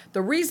governor.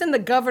 The reason the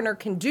governor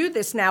can do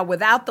this now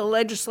without the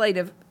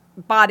legislative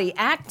body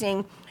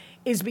acting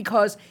is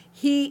because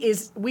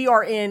we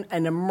are in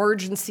an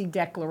emergency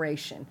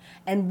declaration.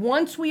 And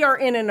once we are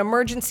in an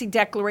emergency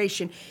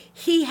declaration,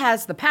 he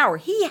has the power.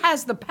 He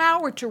has the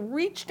power to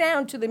reach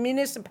down to the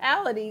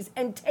municipalities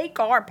and take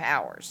our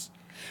powers.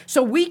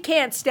 So we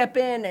can't step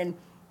in and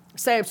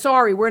say,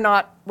 sorry, we're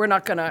not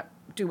going to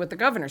do what the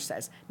governor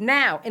says.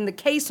 Now, in the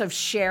case of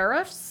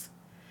sheriffs,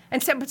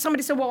 but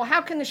somebody said, well,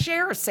 how can the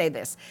sheriffs say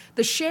this?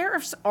 The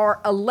sheriffs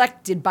are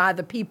elected by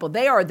the people.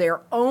 They are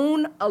their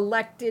own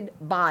elected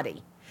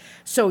body.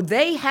 So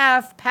they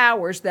have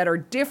powers that are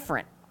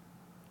different.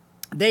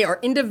 They are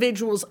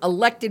individuals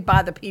elected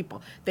by the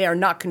people. They are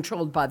not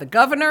controlled by the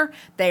governor.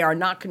 They are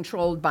not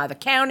controlled by the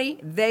county.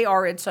 They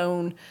are its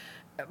own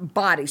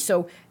body.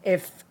 So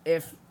if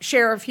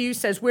Sheriff Hughes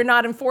says we're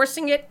not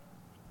enforcing it,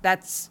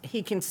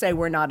 he can say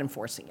we're not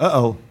enforcing it.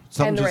 Uh-oh.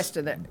 And the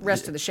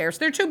rest of the sheriffs,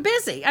 they're too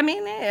busy. I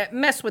mean,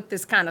 mess with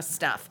this kind of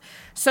stuff.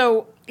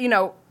 So,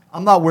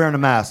 I'm not wearing a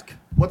mask.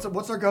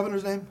 What's our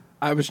governor's name?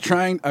 I was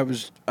trying not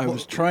to I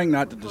was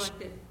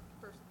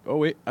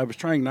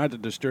trying not to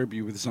disturb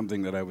you with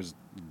something that I was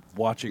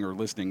watching or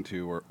listening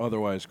to or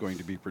otherwise going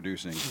to be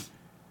producing.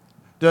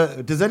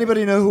 Does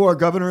anybody know who our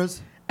governor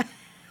is?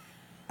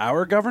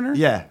 Our governor?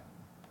 Yeah.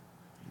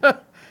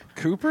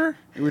 Cooper?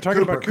 We were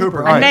talking about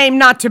Cooper. All A right. name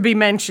not to be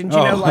mentioned,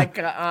 on. All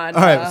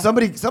right,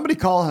 somebody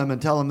call him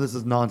and tell him this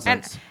is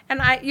nonsense. And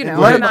I'm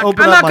Let him not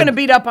open up going to my-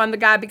 beat up on the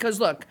guy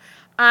because look,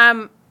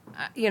 I'm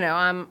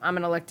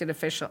an elected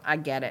official. I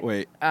get it.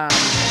 Wait.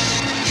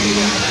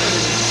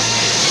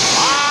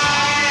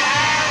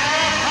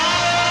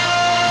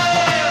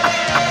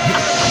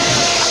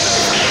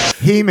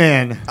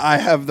 He-Man. I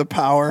have the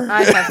power.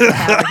 I have to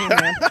have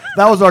He-Man.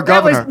 That was our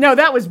governor.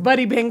 That was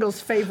Buddy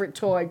Bangle's favorite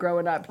toy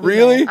growing up. He-Man.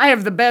 Really? I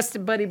have the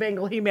best Buddy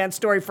Bangle He-Man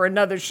story for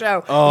another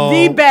show. Oh.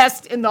 The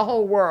best in the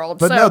whole world.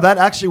 But no, that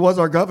actually was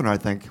our governor, I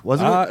think,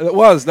 wasn't it? It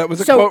was. That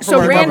was a quote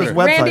from our Randy,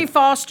 governor. Randy Website.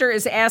 Foster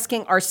is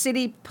asking, are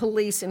city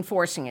police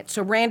enforcing it?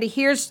 So Randy,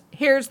 here's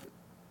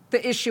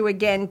the issue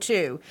again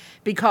too,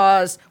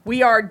 because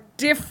we are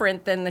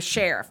different than the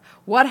sheriff.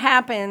 What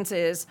happens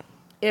is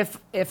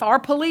if our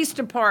police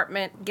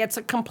department gets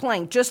a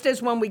complaint, just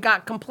as when we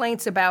got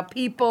complaints about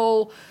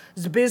people's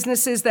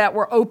businesses that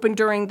were open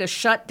during the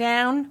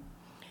shutdown,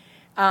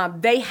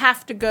 they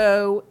have to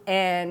go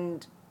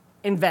and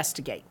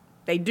investigate.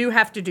 They do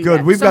have to do that.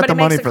 Good, we've got the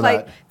money for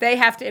that. They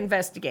have to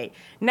investigate.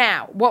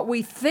 Now, what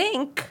we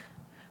think,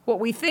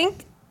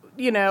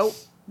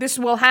 this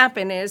will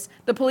happen is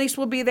the police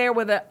will be there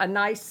with a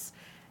nice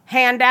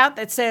handout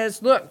that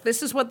says, look,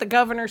 this is what the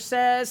governor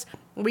says.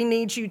 We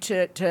need you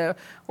to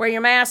wear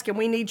your mask and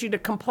we need you to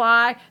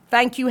comply.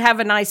 Thank you. Have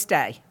a nice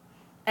day.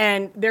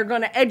 And they're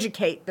going to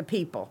educate the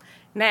people.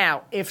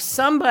 Now,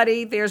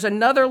 there's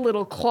another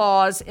little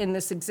clause in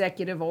this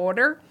executive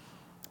order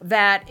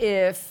that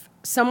if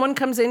someone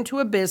comes into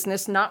a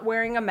business not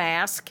wearing a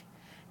mask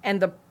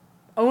and the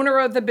owner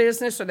of the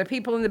business or the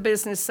people in the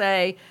business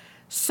say,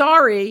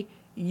 sorry,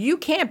 you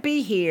can't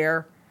be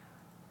here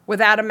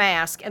without a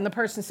mask, and the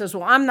person says,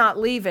 well, I'm not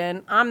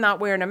leaving, I'm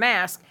not wearing a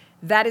mask,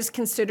 that is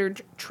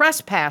considered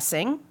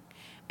trespassing,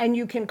 and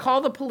you can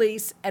call the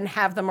police and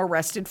have them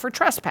arrested for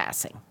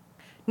trespassing.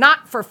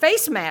 Not for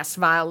face mask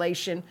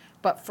violation,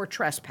 but for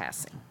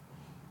trespassing.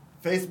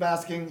 Face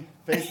masking,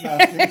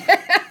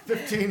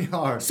 15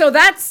 yards. So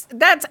that's,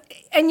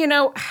 and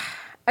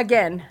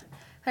again,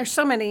 there's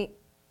so many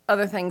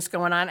other things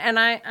going on, and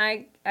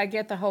I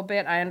get the whole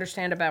bit. I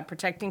understand about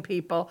protecting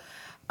people,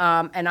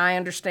 and I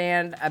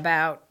understand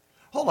about.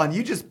 Hold on,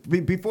 you just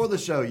before the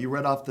show you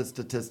read off the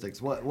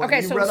statistics. What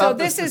okay, you so read off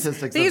this the is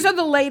statistics these are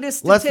the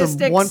latest less statistics.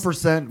 Than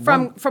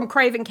 1% from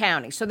Craven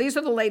County. So these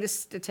are the latest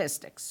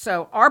statistics.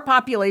 So our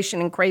population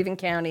in Craven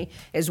County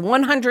is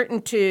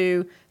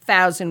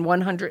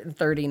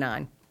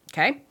 102,139.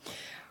 Okay,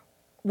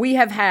 we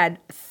have had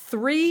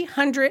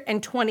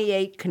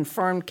 328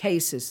 confirmed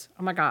cases.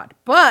 Oh my God!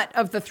 But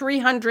of the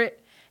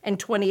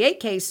 328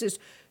 cases,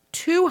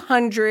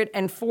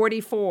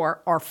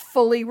 244 are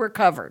fully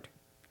recovered.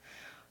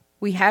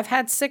 We have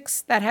had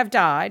 6 that have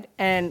died,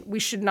 and we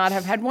should not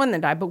have had 1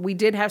 that died, but we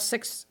did have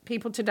 6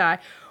 people to die.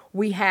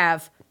 We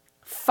have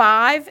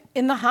 5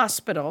 in the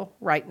hospital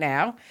right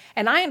now,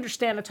 and I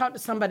understand, I talked to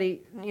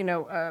somebody,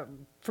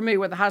 familiar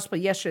with the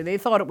hospital yesterday, they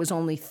thought it was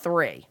only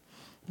 3,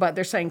 but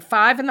they're saying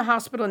 5 in the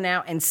hospital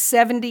now, and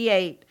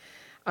 78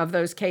 of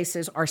those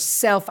cases are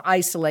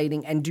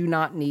self-isolating and do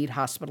not need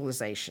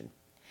hospitalization.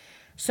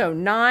 So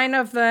 9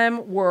 of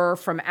them were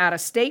from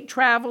out-of-state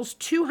travels.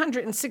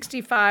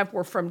 265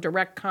 were from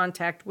direct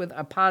contact with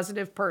a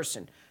positive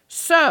person.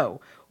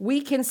 So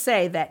we can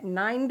say that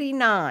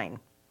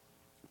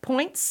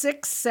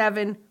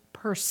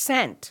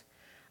 99.67%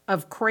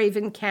 of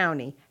Craven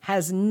County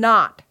has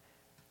not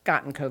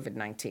gotten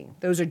COVID-19.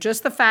 Those are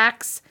just the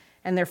facts,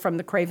 and they're from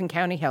the Craven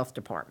County Health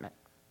Department.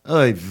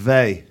 Oy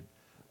vey.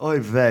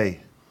 Oy vey.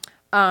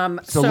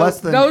 So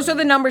less than... those are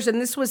the numbers, and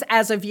this was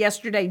as of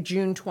yesterday,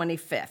 June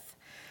 25th.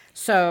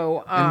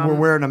 So, and we're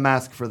wearing a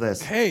mask for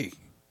this. Hey,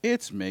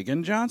 it's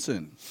Megan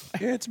Johnson.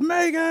 It's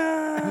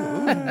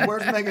Megan.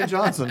 Where's Megan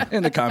Johnson?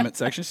 In the comment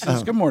section, she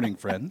says, "Good morning,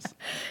 friends."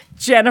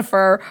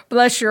 Jennifer,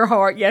 bless your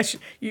heart. Yes,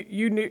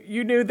 you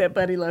knew that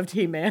Buddy loved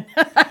He-Man.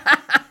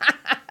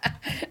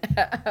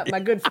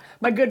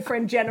 my good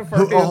friend Jennifer,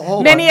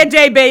 who many a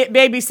day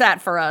babysat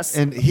for us.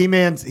 And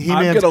He-Man's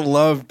I'm gonna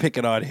love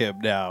picking on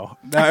him now.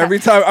 Now every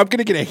time I'm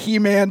gonna get a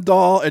He-Man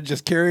doll and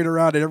just carry it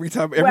around, and every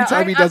time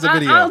he does a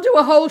video, I'll do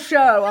a whole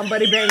show on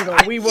Buddy Bengal.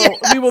 We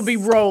will be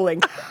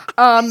rolling.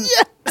 Yes.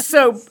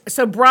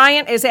 So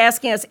Bryant is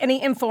asking us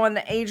any info on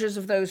the ages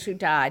of those who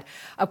died.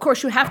 Of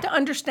course, you have to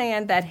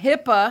understand that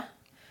HIPAA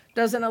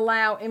doesn't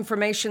allow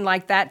information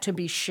like that to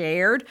be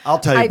shared. I'll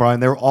tell you, Brian,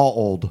 they're all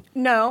old.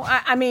 No,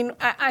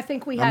 I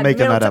think we had. I'm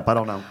making that up. I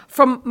don't know.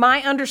 From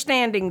my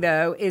understanding,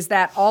 though, is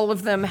that all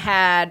of them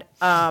had,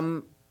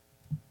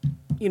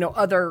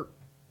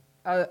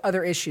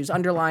 other issues,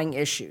 underlying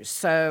issues.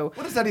 So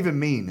what does that even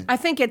mean? I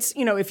think it's,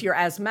 if you're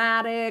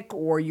asthmatic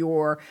or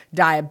you're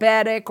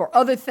diabetic or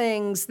other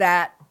things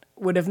that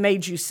would have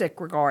made you sick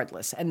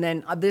regardless. And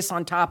then this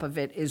on top of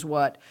it is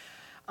what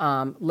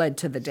led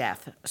to the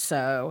death.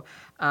 So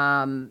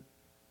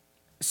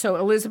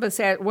Elizabeth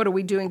said, what are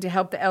we doing to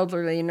help the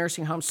elderly in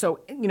nursing homes? So,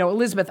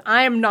 Elizabeth,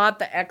 I am not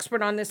the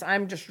expert on this.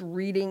 I'm just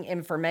reading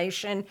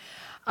information.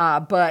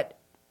 But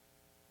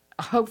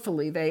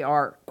hopefully they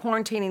are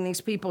quarantining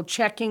these people,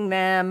 checking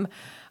them,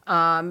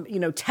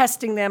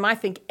 testing them. I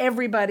think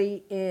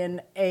everybody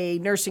in a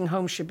nursing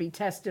home should be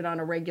tested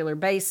on a regular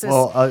basis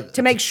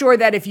to make sure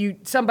that if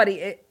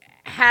somebody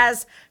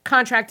has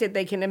contracted,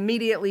 they can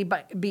immediately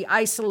be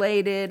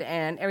isolated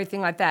and everything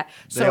like that.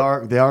 They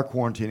are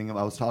quarantining them.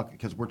 I was talking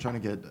because we're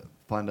trying to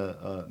find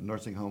a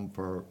nursing home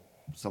for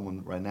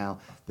someone right now.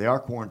 They are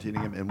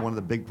quarantining them, and one of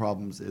the big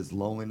problems is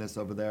loneliness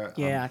over there.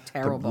 Yeah,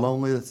 terrible.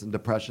 Loneliness and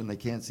depression. They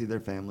can't see their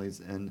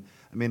families, and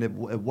I mean, at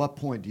what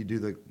point do you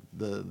do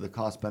the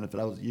cost benefit?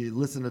 You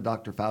listen to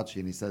Dr. Fauci,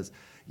 and he says,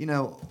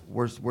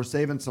 we're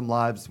saving some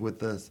lives with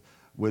this.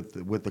 With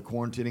the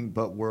quarantining,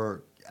 but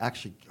we're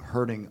actually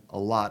hurting a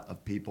lot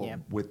of people Yeah.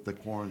 with the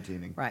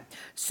quarantining. Right.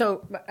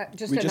 So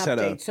just We an just had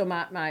update. So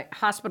my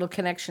hospital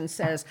connection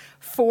says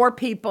 4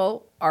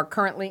 people are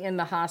currently in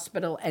the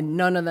hospital and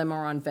none of them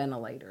are on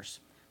ventilators.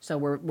 So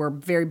we're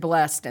very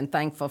blessed and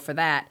thankful for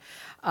that.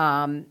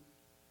 But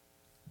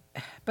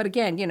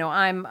again,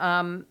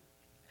 I'm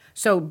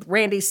so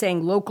Randy's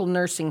saying local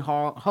nursing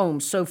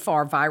homes so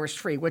far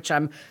virus-free, which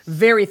I'm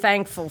very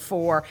thankful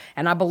for,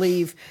 and I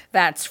believe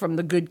that's from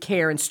the good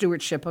care and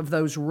stewardship of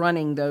those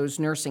running those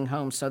nursing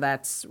homes. So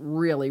that's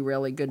really,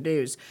 really good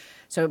news.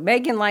 So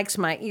Megan likes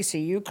my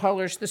ECU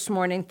colors this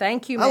morning.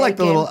 Thank you, Megan.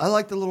 I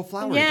like the little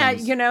flowery Yeah,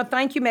 things.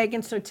 thank you,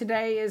 Megan. So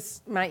today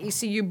is my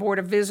ECU Board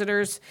of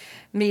Visitors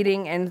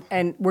meeting,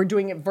 and we're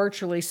doing it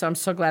virtually, so I'm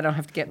so glad I don't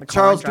have to get in the car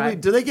Charles, and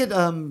drive. do they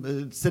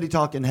get City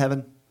Talk in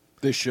heaven?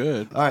 They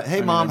should. All right. Hey, I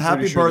mean, Mom, I'm happy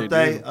pretty sure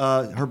they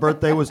birthday. do. Her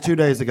birthday was 2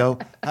 days ago.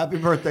 Happy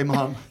birthday,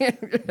 Mom.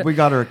 We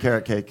got her a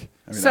carrot cake.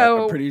 I mean,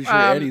 So, I'm pretty sure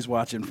Eddie's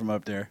watching from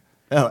up there.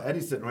 Oh,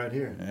 Eddie's sitting right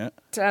here.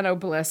 Yeah. I know,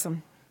 bless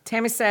him.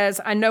 Tammy says,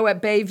 I know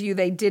at Bayview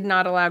they did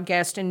not allow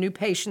guests and new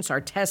patients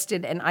are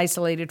tested and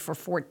isolated for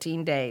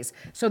 14 days.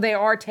 So they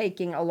are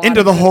taking a lot Into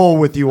of the good- hole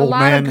with you, a old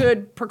lot man. of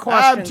good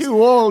precautions. I'm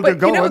too old to But,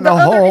 go in the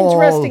other hole.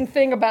 interesting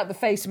thing about the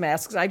face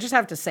masks, I just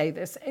have to say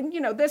this, and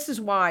this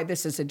is why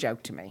this is a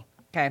joke to me.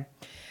 Okay.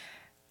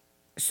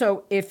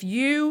 So if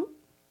you,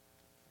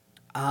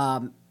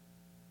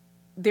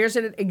 there's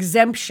an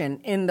exemption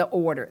in the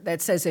order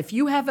that says if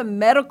you have a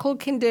medical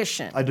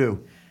condition, I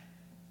do.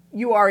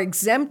 you are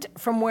exempt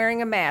from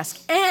wearing a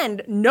mask,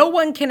 and no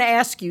one can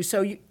ask you.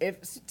 So if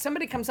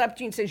somebody comes up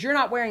to you and says you're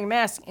not wearing a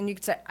mask, and you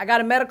can say I got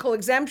a medical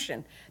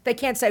exemption, they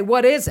can't say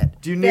what is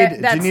it. Do you need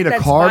a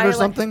card or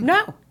something?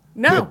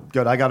 No.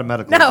 Good. I got a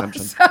medical No,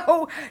 exemption.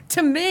 so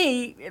to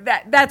me,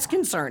 that's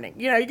concerning.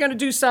 You're going to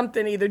do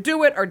something, either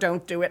do it or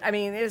don't do it. I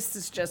mean,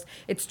 it's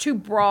too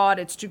broad,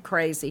 it's too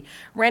crazy.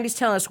 Randy's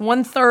telling us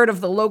 1/3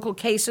 of the local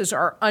cases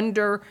are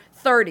under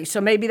 30, so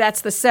maybe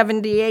that's the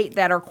 78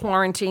 that are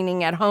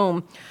quarantining at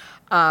home,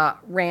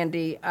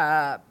 Randy.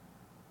 Not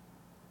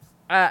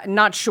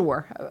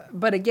sure.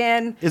 But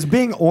again, Is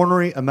being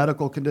ornery a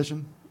medical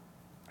condition?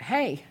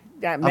 hey,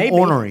 I'm maybe.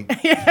 ornery.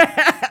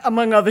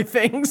 Among other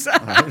things.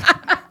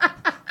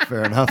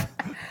 Fair enough.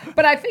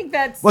 But I think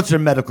that's... What's your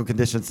medical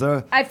condition,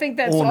 sir? I think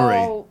that's ornery.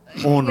 all,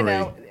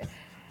 Ornery.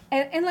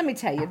 And let me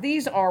tell you,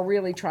 these are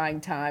really trying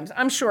times.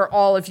 I'm sure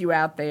all of you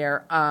out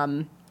there,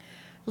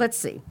 let's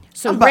see.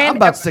 So I'm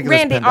about sick of this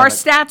Randy, our pandemic.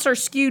 stats are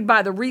skewed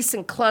by the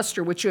recent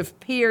cluster, which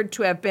appeared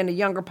to have been a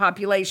younger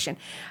population.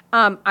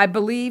 I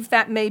believe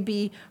that may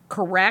be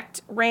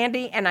correct,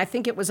 Randy, and I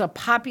think it was a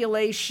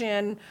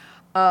population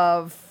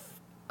of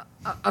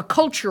a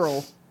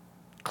cultural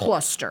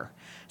cluster,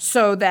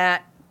 so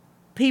that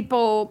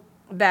people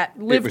that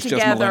live was just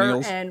together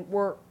millennials? and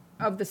were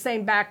of the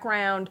same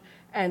background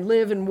and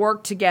live and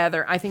work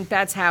together, I think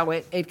that's how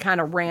it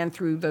kind of ran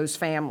through those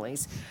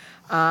families.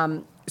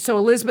 So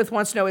Elizabeth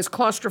wants to know, is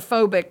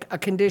claustrophobic a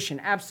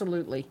condition?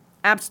 Absolutely.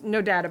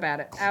 No doubt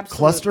about it.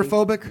 Absolutely.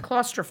 Claustrophobic?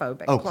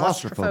 Claustrophobic. Oh,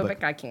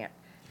 claustrophobic.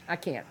 I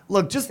can't.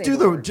 Look, just say do the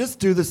the word. just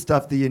do the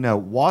stuff that you know.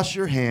 Wash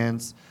your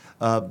hands,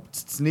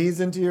 sneeze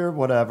into your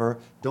whatever.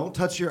 Don't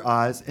touch your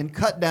eyes, and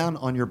cut down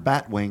on your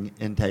bat wing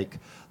intake.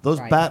 Those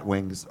Right. bat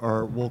wings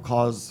will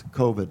cause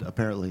COVID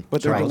apparently.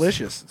 But they're Charles.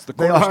 delicious. It's the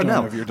They are cornerstone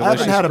now. of your I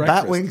delicious haven't had a bat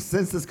breakfast. wing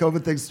since this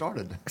COVID thing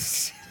started.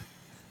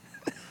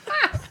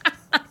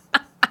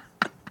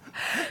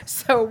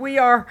 So we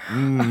are,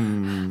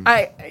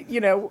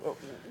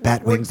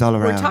 Bat wings all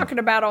We're around. talking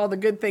about all the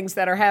good things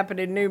that are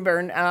happening in New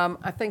Bern.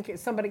 I think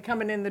is somebody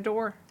coming in the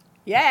door.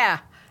 Yeah,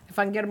 if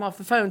I can get them off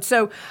the phone.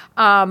 So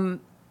we're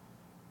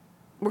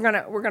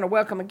gonna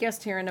welcome a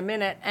guest here in a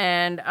minute,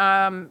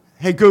 and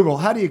Hey Google,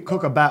 how do you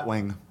cook a bat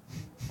wing?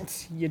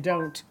 you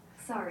don't.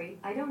 Sorry,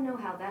 I don't know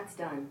how that's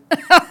done.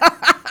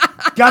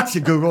 Gotcha,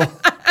 Google.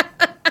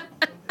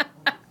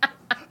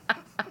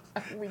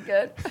 We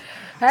good?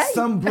 Hey.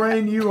 Some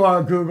brain you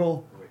are,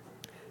 Google.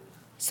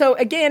 So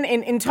again,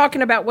 in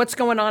talking about what's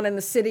going on in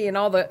the city and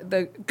all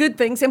the good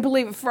things, and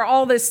believe it, for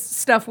all this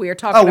stuff we are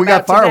talking about Oh, we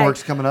got today,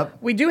 fireworks coming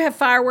up. We do have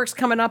fireworks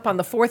coming up on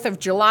the 4th of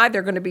July.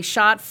 They're going to be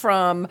shot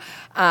from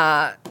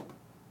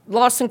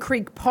Lawson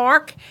Creek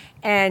Park,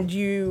 and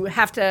you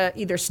have to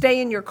either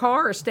stay in your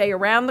car or stay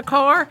around the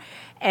car.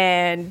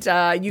 And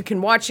you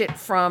can watch it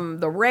from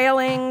the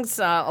railings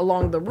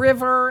along the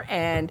river,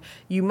 and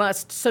you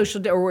must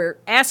we're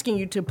asking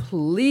you to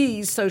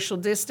please social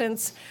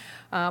distance,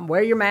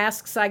 wear your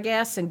masks, I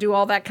guess, and do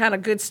all that kind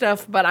of good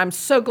stuff. But I'm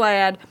so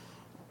glad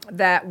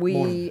that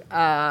we,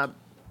 have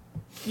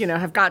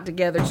gotten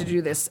together to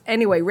do this.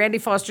 Anyway, Randy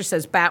Foster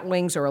says bat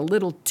wings are a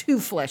little too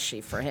fleshy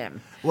for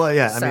him. Well,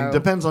 yeah, I mean, So-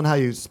 depends on how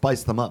you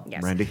spice them up,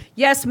 Yes. Randy.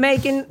 Yes,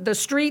 Megan, the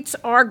streets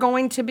are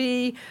going to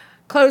be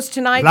closed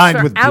tonight. Lined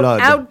So with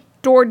blood.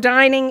 Outdoor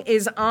dining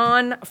is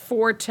on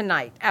for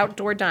tonight.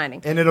 Outdoor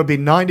dining. And it'll be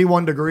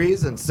 91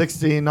 degrees and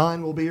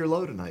 69 will be your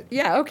low tonight.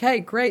 Yeah, okay,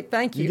 great.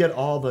 Thank you. You get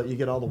all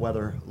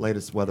the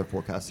latest weather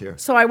forecasts here.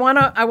 So I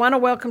wanna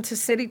welcome to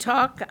City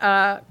Talk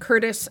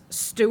Curtis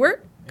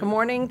Stewart. Good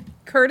morning,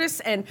 Curtis.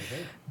 And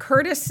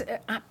Curtis,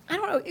 I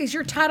don't know, is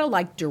your title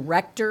like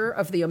director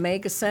of the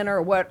Omega Center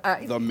or what?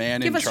 The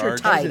man give in us your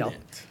charge. title.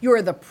 President.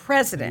 You're the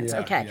president. Yeah,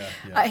 okay.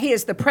 yeah. He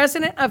is the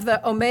president of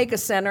the Omega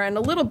Center. And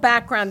a little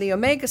background: the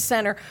Omega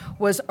Center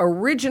was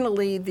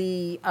originally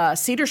the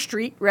Cedar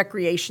Street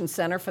Recreation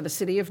Center for the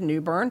city of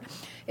New Bern.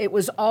 It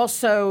was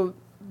also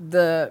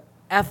the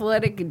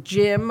athletic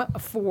gym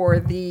for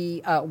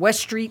the West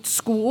Street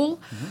School,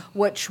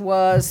 which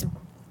was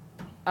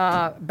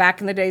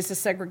back in the days of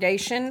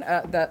segregation,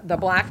 the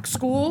black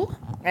school,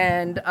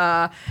 and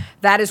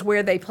that is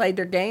where they played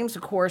their games.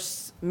 Of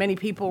course, many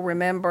people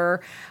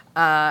remember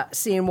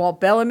seeing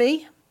Walt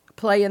Bellamy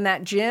play in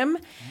that gym,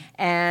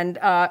 and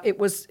it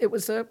was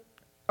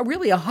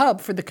really a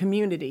hub for the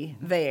community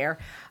there.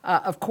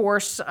 Of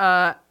course,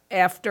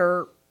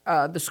 after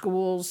the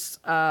schools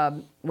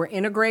were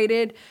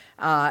integrated.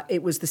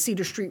 It was the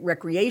Cedar Street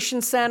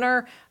Recreation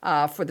Center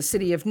for the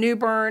city of New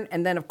Bern.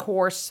 And then, of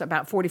course,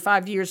 about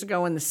 45 years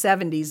ago in the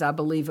 70s, I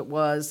believe it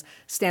was,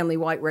 Stanley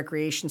White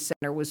Recreation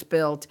Center was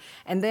built.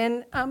 And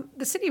then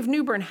the city of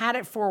New Bern had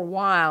it for a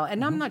while.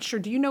 And I'm not sure,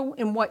 do you know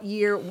in what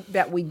year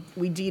that we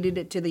deeded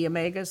it to the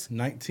Omegas?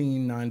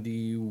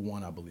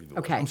 1991, I believe it was.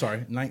 Okay. I'm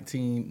sorry,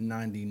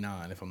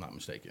 1999, if I'm not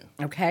mistaken.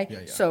 Okay. Yeah.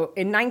 So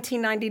in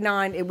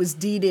 1999, it was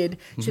deeded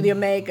to the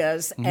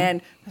Omegas.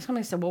 And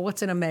somebody said, well,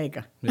 what's an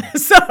Omega?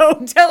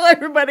 So tell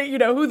everybody,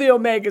 who the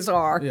Omegas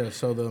are. Yeah,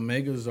 so the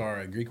Omegas are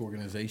a Greek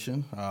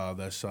organization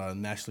that's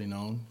nationally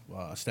known,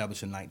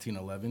 established in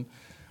 1911.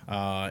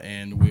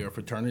 And we are a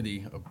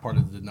fraternity, a part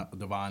of the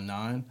Divine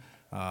Nine.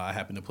 I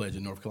happen to pledge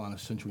at North Carolina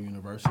Central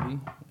University.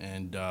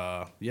 And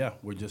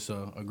we're just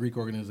a Greek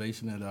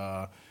organization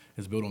that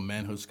is built on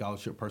manhood,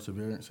 scholarship,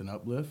 perseverance, and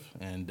uplift.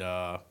 And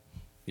I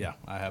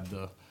have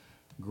the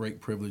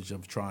great privilege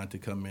of trying to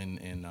come in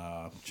and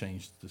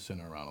change the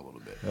center around a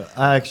little bit.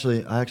 I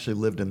actually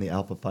lived in the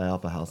Alpha Phi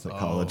Alpha house at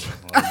college.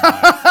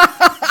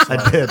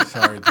 I did.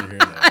 Sorry to hear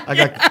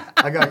that.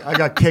 I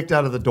got kicked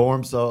out of the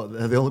dorm, so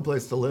the only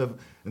place to live,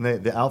 and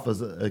the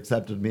Alphas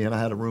accepted me, and I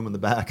had a room in the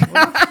back.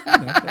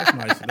 That's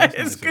nice. That's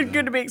It's nice of good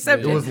them. to be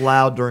accepted. It was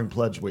loud during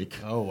pledge week.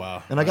 Oh,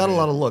 wow. And I got a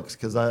lot of looks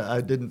because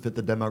I didn't fit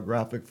the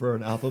demographic for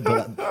an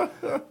Alpha,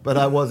 but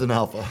I was an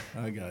Alpha.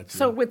 I got you.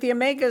 So with the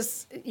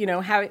Omegas,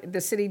 how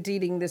the city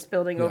deeding this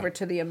building over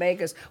to the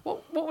Omegas,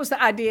 what was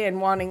the idea in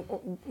wanting,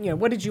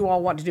 what did you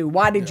all want to do?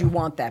 Why did you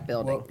want that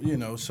building?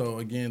 Well, so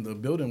again, the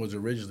building was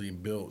originally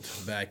built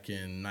back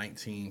in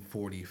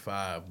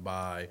 1945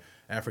 by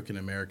African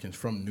Americans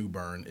from New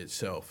Bern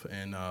itself.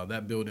 And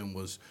that building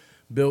was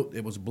built,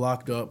 it was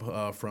blocked up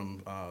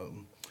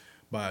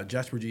by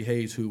Jasper G.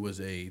 Hayes, who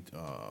was a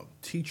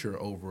teacher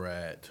over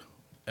at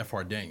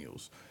F.R.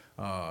 Daniels.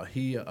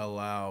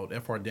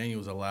 F.R.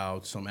 Daniels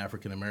allowed some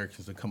African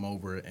Americans to come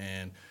over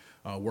and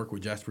work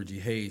with Jasper G.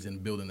 Hayes in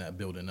building that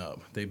building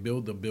up. They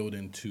built the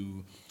building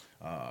to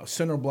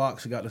center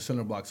blocks, got the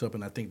center blocks up,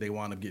 and I think they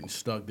wound up getting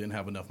stuck, didn't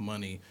have enough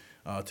money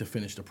to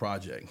finish the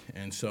project.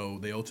 And so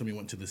they ultimately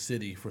went to the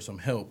city for some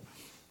help.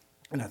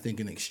 And I think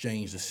in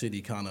exchange, the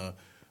city kind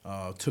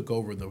of took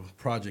over the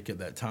project at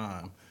that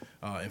time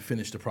and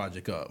finished the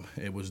project up.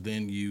 It was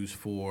then used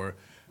for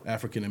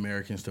African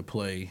Americans to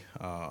play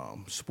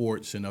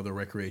sports and other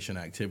recreation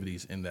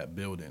activities in that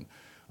building.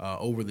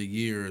 Over the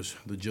years,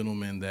 the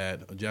gentleman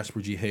that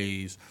Jasper G.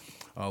 Hayes,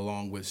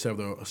 along with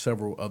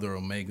several other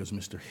Omegas,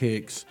 Mr.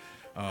 Hicks,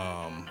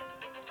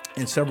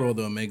 and several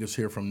other Omegas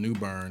here from New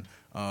Bern,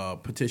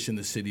 petitioned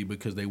the city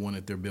because they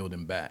wanted their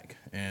building back.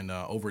 And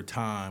over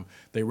time,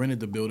 they rented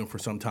the building for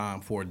some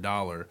time for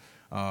 $1.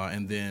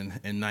 And then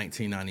in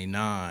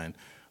 1999,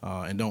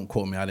 and don't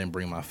quote me, I didn't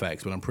bring my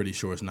facts, but I'm pretty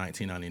sure it's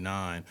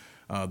 1999,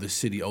 the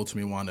city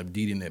ultimately wound up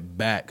deeding it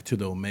back to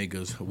the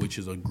Omegas, which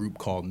is a group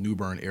called New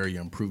Bern Area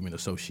Improvement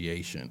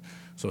Association.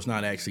 So it's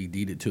not actually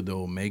deeded to the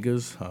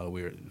Omegas.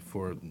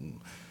 For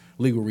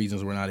legal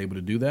reasons, we're not able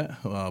to do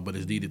that, but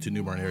it's deeded to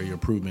New Bern Area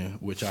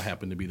Improvement, which I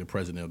happen to be the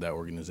president of that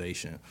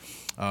organization.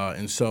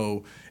 And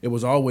so it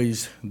was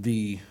always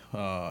the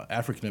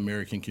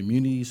African-American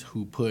communities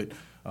who put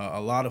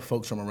a lot of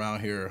folks from around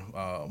here,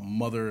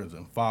 mothers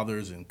and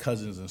fathers and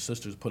cousins and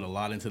sisters, put a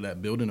lot into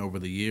that building over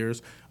the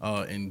years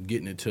and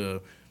getting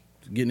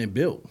it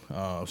built.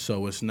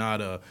 So it's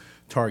not a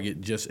target.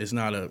 It's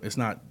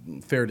not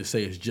fair to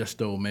say it's just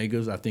the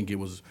Omegas. I think it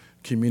was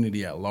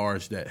community at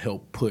large that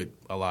helped put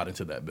a lot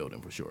into that building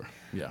for sure.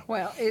 Yeah.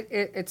 Well,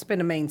 it's been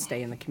a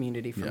mainstay in the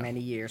community for many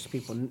years.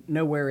 People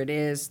know where it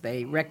is.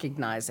 They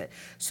recognize it.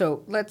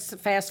 So let's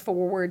fast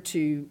forward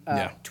to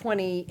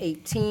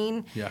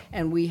 2018. Yeah.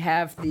 And we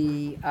have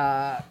the,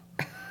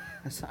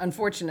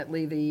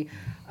 unfortunately, the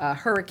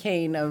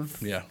hurricane of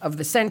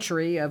the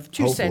century, of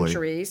two Hopefully.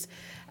 centuries.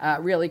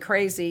 Really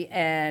crazy.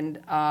 And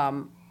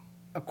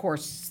of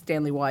course,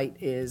 Stanley White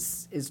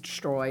is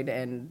destroyed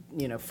and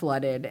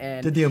flooded.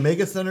 And Did the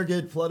Omega Center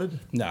get flooded?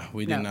 No,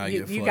 we did not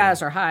get flooded. you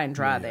guys are high and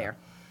dry there.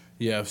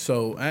 Yeah,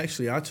 so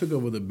actually I took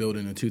over the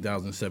building in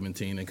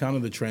 2017, and kind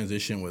of the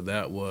transition with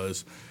that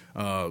was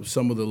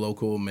some of the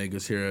local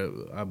Omegas here,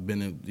 I've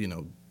been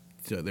in,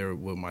 they're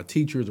with my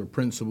teachers or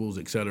principals,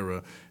 et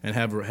cetera, and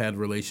have had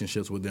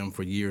relationships with them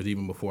for years,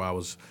 even before I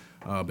was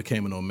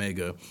became an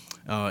Omega.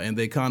 And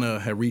they kind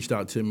of had reached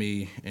out to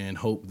me and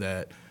hoped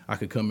that I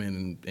could come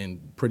in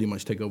and pretty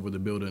much take over the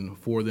building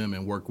for them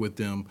and work with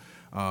them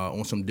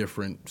on some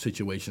different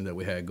situations that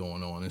we had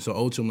going on. And so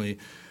ultimately,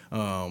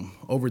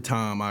 over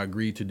time, I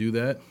agreed to do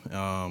that.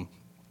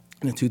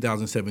 In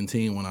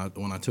 2017,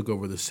 when I took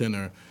over the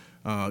center,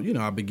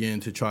 I began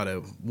to try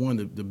to,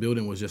 the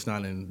building was just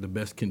not in the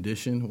best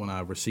condition when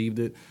I received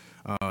it.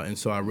 And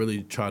so I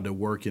really tried to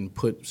work and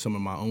put some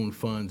of my own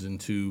funds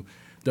into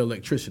the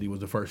electricity was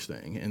the first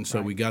thing. And so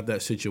we got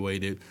that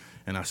situated,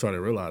 and I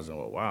started realizing,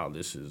 well, wow,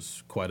 this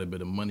is quite a bit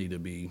of money to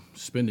be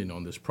spending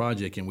on this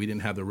project, and we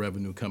didn't have the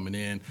revenue coming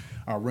in.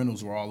 Our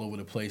rentals were all over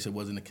the place. It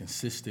wasn't a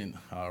consistent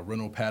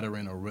rental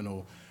pattern or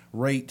rental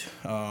rate.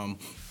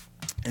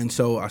 And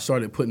so I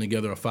started putting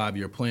together a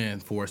 5-year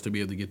plan for us to be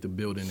able to get the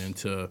building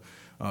into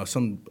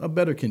a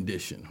better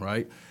condition,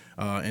 right?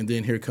 And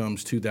then here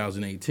comes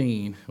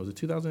 2018. Was it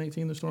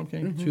 2018 the storm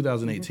came?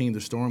 2018, the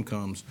storm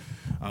comes,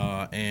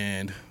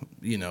 and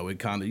it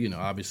kind of,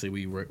 obviously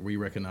we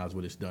recognize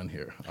what it's done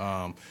here.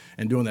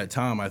 And during that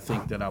time, I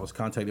think that I was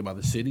contacted by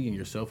the city and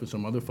yourself and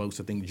some other folks.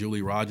 I think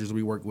Julie Rogers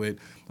we work with.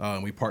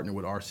 We partnered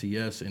with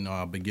RCS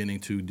and beginning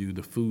to do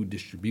the food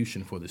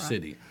distribution for the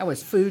city. It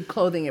was food,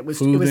 clothing. It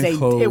was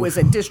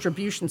a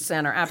distribution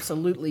center,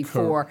 absolutely,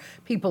 for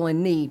people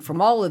in need from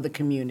all of the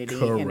community.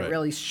 Correct. And it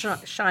really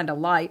shined a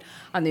light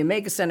on the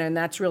Omega Center, and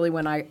that's really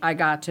when I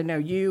got to know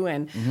you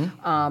and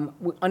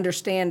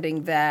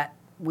understanding that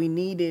we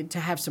needed to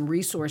have some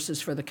resources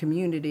for the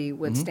community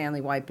with Stanley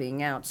White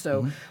being out.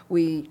 So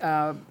we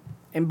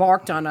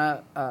embarked on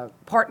a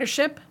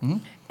partnership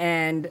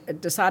and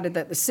decided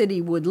that the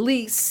city would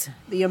lease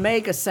the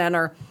Omega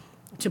Center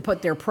to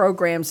put their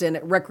programs in,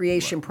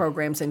 recreation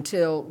programs,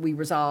 until we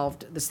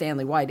resolved the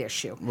Stanley White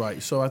issue.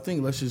 Right. So I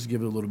think let's just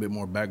give it a little bit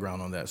more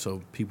background on that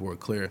so people are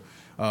clear.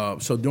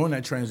 So during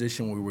that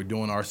transition, we were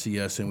doing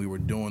RCS and we were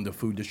doing the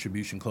food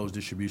distribution, clothes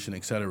distribution,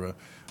 et cetera.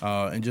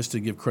 And just to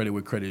give credit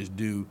where credit is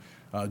due,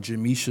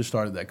 Jamisha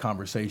started that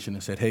conversation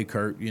and said, hey,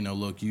 Kurt,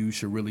 look, you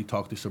should really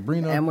talk to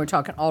Sabrina. And we're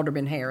talking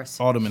Alderman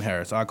Harris. Alderman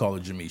Harris. I call her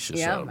Jamisha.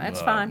 Yeah, so,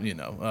 that's fine.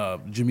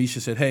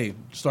 Jamisha said, hey,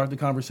 start the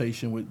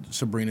conversation with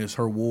Sabrina. It's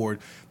her ward.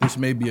 This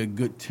may be a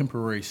good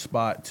temporary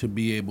spot to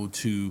be able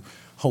to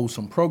hold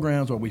some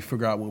programs or we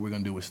figure out what we're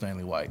going to do with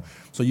Stanley White.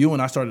 So you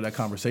and I started that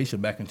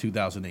conversation back in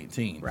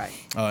 2018. Right.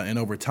 And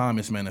over time,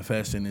 it's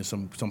manifested and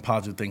some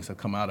positive things have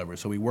come out of it.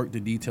 So we worked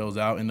the details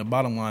out. And the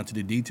bottom line to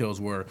the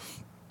details were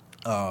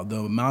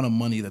the amount of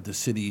money that the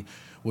city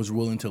was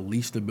willing to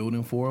lease the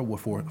building for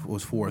was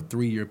for a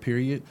 3-year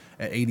period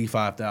at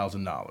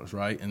 $85,000,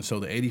 right? And so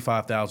the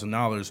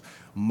 $85,000,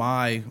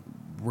 my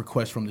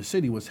request from the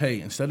city was,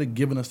 hey, instead of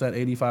giving us that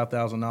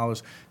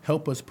 $85,000,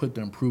 help us put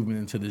the improvement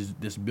into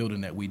this building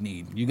that we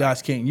need. You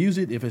guys can't use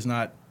it if it's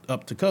not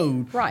up to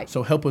code. Right.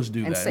 So help us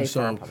do and that. And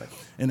so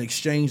in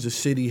exchange, the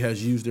city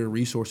has used their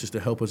resources to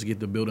help us get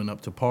the building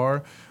up to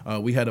par.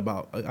 We had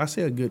about, I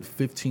say, a good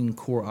 15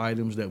 core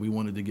items that we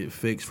wanted to get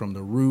fixed, from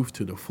the roof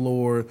to the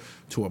floor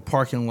to a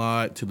parking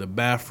lot to the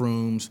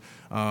bathrooms.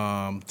 In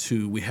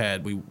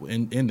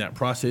that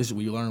process,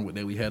 we learned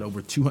that we had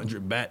over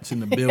 200 bats in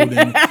the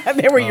building.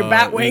 They were your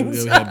bat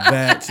wings. We had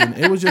bats, and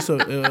it was just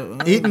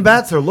eating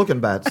bats or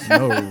looking bats?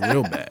 No,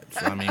 real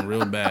bats. I mean,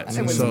 real bats.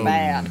 It was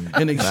bad.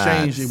 In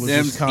exchange, it was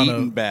just kind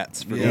eating of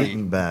bats for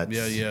eating bats.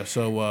 Yeah.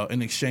 So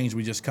in exchange,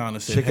 we just kind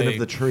of said, chicken hey, of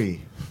the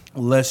tree.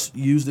 Let's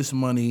use this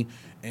money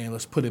and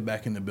let's put it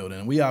back in the building.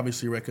 And we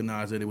obviously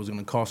recognized that it was going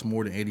to cost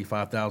more than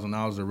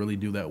 $85,000 to really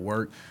do that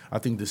work. I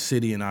think the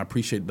city, and I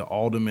appreciate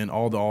all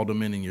the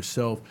aldermen and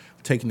yourself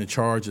taking the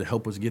charge to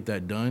help us get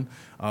that done.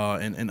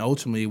 And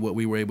ultimately what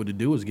we were able to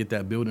do is get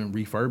that building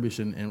refurbished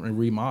and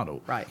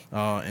remodeled. Right.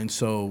 And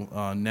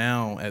so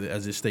now,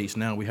 as it states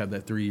now, we have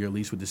that 3-year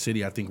lease with the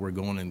city. I think we're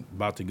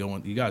about to go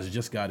in. You guys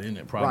just got in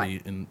it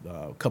probably in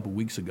a couple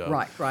weeks ago.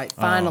 Right.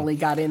 Finally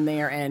got in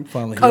there, and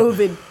finally,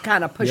 COVID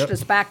kind of pushed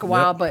us back a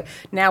while, Yep. but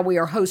now we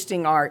are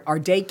hosting our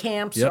day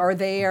camps Yep. are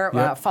there.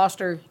 Yep.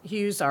 Foster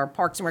Hughes, our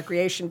Parks and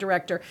Recreation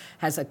Director,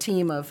 has a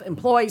team of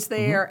employees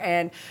there,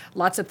 and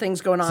lots of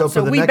things going on. So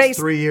for the next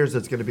 3 years, years,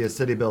 it's going to be a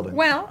city building.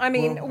 well, I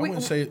mean, I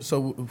wouldn't say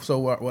so. So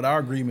what our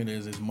agreement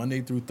is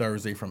Monday through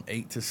Thursday from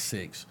 8 to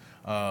 6.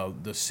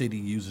 The city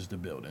uses the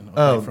building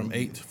from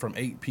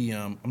 8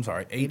 p.m. I'm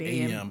sorry, 8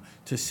 a.m.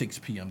 to 6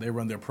 p.m. They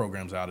run their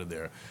programs out of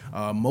there.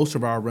 Most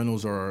of our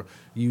rentals are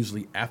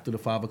usually after the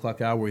 5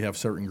 o'clock hour. We have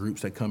certain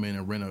groups that come in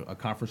and rent a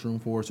conference room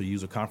for us or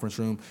use a conference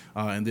room,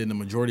 and then the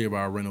majority of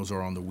our rentals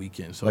are on the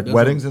weekend. So like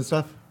weddings and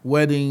stuff?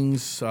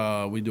 weddings.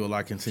 We do a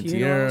lot of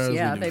quinceañeras. Funerals,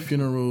 we do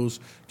funerals,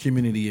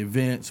 community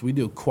events. We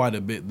do quite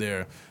a bit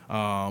there.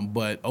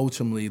 But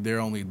ultimately, they're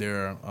only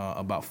there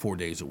about 4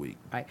 days a week.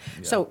 Right.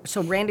 Yeah.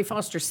 So Randy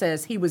Foster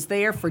says he was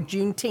there for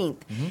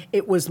Juneteenth.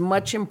 It was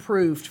much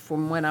improved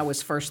from when I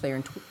was first there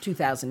in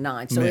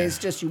 2009. So it's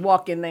just, you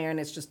walk in there and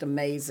it's just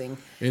amazing.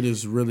 It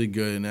is really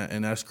good,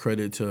 and that's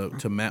credit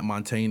to Matt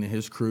Montaigne and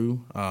his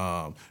crew.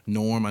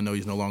 Norm, I know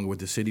he's no longer with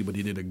the city, but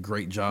he did a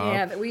great job.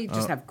 Yeah, we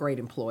just have great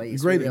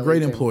employees. Great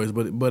employees,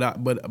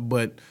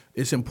 but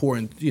it's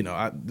important,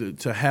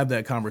 to have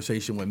that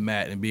conversation with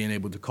Matt and being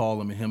able to call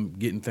him and him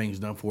getting things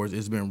done for us.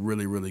 It's been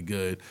really, really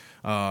good.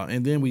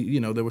 And then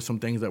there were some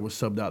things that were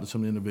subbed out to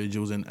some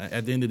individuals, and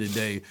at the end of the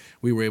day,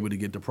 we were able to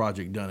get the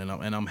project done,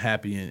 and I'm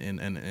happy.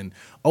 And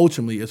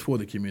ultimately, it's for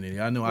the community.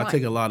 I know I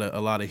take a lot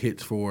of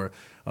hits for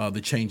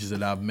the changes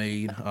that I've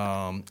made,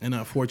 and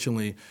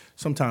unfortunately,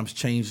 sometimes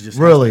change just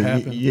has to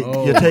happen.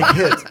 You take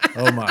hits.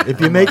 Oh my!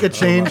 If you make a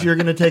change, you're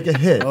going to take a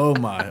hit. Oh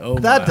my!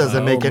 That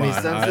doesn't make any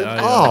sense at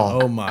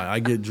all. Oh my! I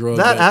get drugged.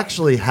 That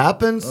actually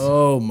happens.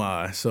 Oh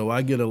my! So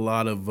I get a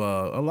lot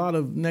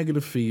of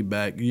negative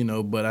feedback,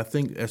 but I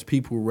think as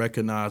people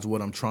recognize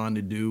what I'm trying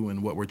to do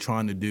and what we're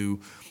trying to do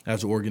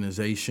as an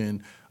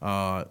organization,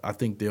 I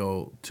think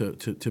they'll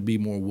to be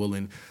more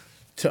willing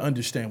to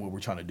understand what we're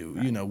trying to do.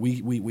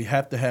 We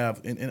have to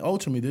have, and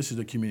ultimately this is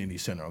a community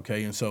center,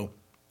 okay? And so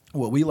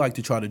what we like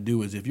to try to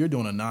do is, if you're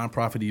doing a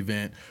nonprofit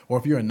event, or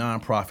if you're a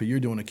nonprofit, you're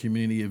doing a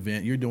community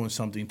event, you're doing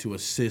something to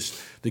assist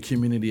the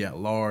community at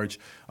large,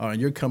 and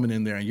you're coming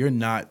in there and you're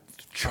not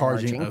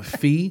charging a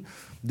fee,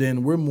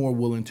 then we're more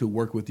willing to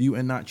work with you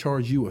and not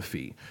charge you a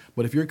fee.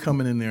 But if you're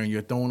coming in there and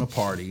you're throwing a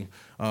party,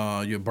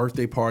 your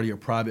birthday party, your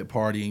private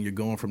party, and you're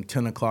going from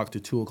 10 o'clock to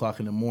 2 o'clock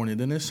in the morning,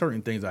 then there's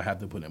certain things I have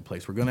to put in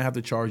place. We're going to have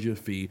to charge you a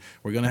fee.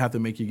 We're going to have to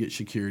make you get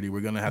security.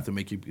 We're going to have to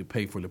make you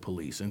pay for the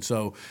police. And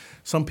so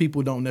some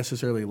people don't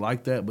necessarily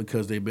like that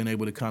because they've been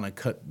able to kind of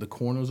cut the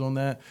corners on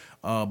that.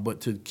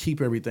 But to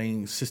keep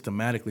everything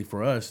systematically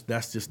for us,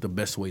 that's just the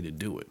best way to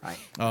do it. Right.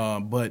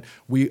 But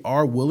we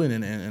are willing,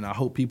 and I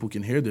hope people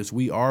can hear this,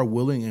 we are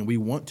willing and we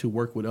want to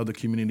work with other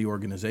community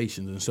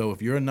organizations. And so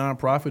if you're a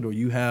nonprofit or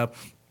you have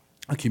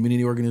a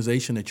community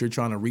organization that you're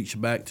trying to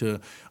reach back to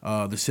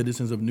the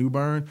citizens of New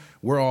Bern,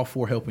 we're all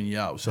for helping you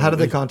out. So how do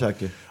they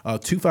contact you?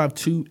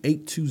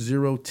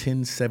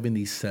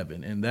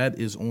 252-820-1077, and that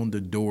is on the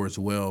door as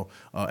well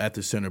at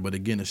the center. But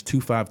again, it's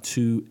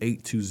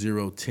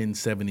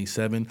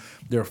 252-820-1077.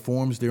 There are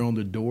forms there on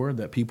the door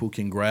that people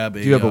can grab.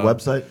 Do you have a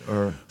website?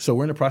 So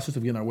we're in the process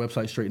of getting our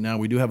website straight now.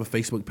 We do have a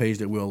Facebook page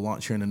that we'll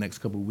launch here in the next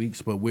couple of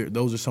weeks, but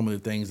those are some of the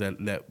things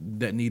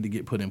that need to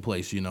get put in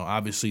place.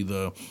 Obviously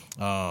the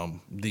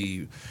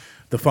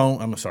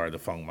phone. I'm sorry, the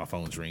phone. My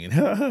phone's ringing.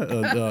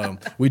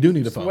 We do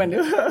need a phone. When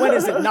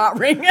is it not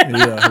ringing?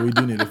 Yeah, we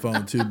do need a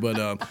phone too.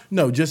 But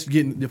no, just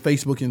getting the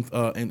Facebook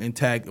and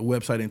tag,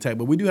 website and tag.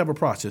 But we do have a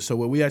process. So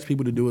what we ask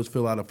people to do is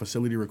fill out a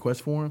facility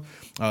request form.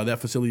 That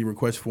facility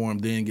request form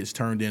then gets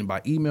turned in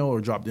by email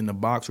or dropped in the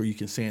box, or you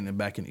can send it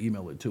back and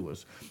email it to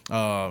us.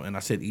 And I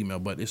said email,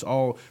 but it's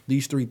all,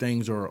 these three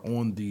things are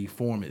on the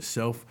form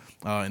itself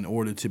in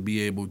order to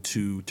be able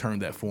to turn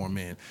that form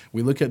in.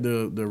 We look at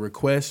the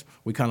request.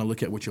 We kind of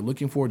look at what you're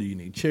looking for. Do you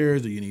need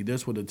chairs? Do you need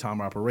this? What the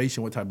time of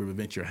operation? What type of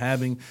event you're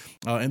having?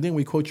 And then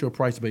we quote you a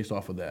price based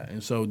off of that.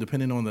 And so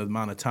depending on the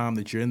amount of time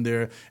that you're in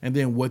there, and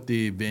then what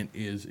the event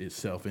is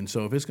itself. And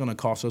so if it's going to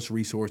cost us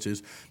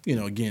resources,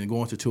 again,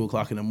 going to 2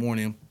 o'clock in the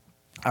morning,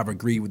 I've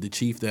agreed with the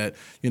chief that,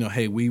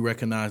 hey, we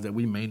recognize that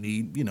we may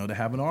need, to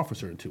have an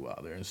officer or two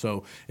out there. And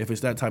so if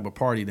it's that type of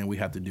party, then we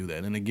have to do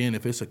that. And again,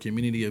 if it's a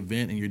community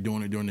event and you're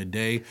doing it during the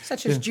day.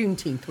 Such as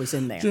Juneteenth was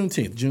in there.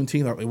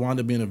 Juneteenth, it wound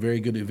up being a very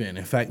good event.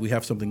 In fact, we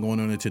have something going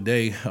on there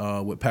today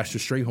with Pastor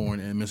Strayhorn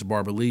and Miss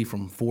Barbara Lee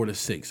from 4 to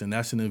 6. And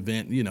that's an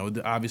event,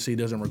 obviously it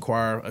doesn't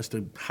require us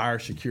to hire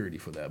security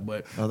for that.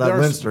 But that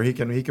Lindster, he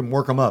can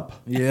work them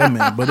up. Yeah,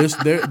 man. But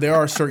there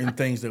are certain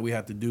things that we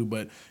have to do.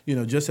 But,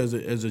 just as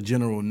a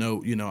general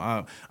note,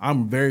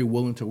 I'm very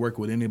willing to work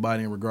with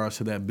anybody in regards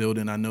to that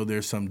building. I know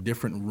there's some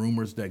different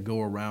rumors that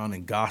go around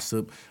and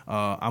gossip.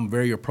 I'm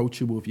very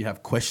approachable if you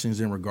have questions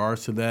in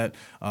regards to that.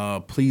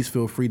 Please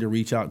feel free to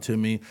reach out to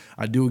me.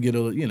 I do get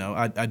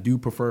I do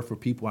prefer for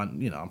people,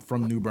 I'm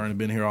from New Bern, I've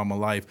been here all my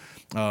life.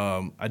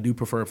 I do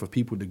prefer for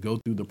people to go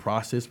through the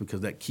process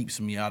because that keeps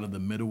me out of the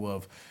middle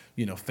of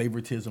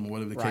favoritism or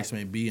whatever the case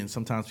may be, and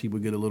sometimes people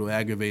get a little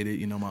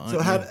aggravated.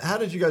 So how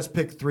did you guys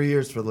pick 3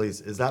 years for the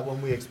lease? Is that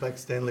when we expect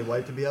Stanley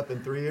White to be up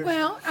in 3 years?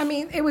 Well, I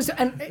mean, it was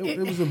it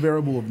was a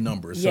variable of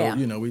numbers. Yeah.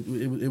 So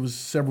it was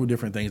several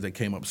different things that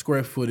came up.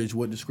 Square footage,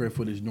 what the square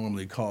footage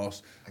normally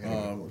costs,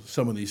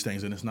 some of these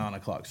things, and it's 9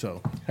 o'clock.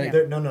 So hey,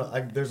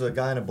 there's a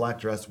guy in a black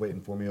dress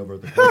waiting for me over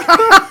at the porch.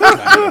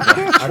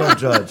 I don't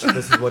judge.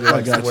 This is what he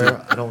likes to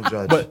wear. I don't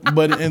judge.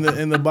 But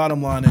in the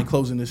bottom line and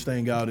closing this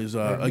thing out is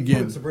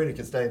again, Sabrina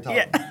can stay and talk.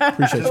 Yeah.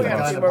 Appreciate you.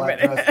 Guy in a black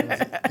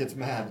dress gets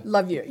mad.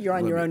 Love you. You're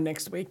on your own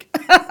next week.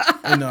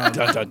 And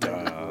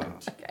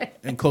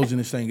and closing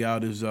this thing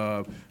out is,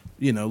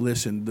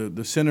 listen,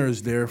 the center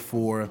is there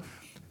for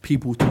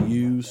people to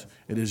use.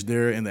 It is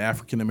there in the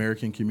African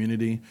American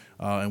community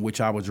in which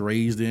I was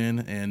raised in,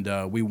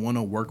 and we want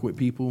to work with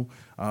people.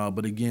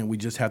 But again, we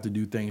just have to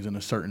do things in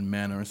a certain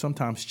manner, and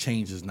sometimes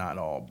change is not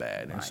all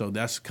bad. And so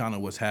that's kind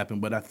of what's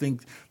happened. But I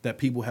think that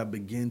people have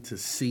begun to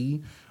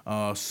see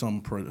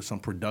some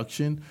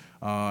production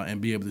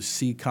and be able to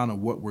see kind of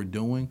what we're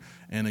doing.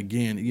 And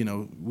again, you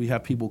know, we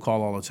have people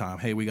call all the time,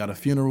 hey, we got a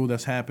funeral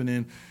that's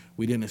happening.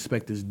 We didn't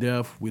expect this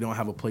death. We don't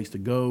have a place to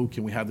go.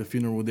 Can we have the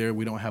funeral there?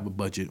 We don't have a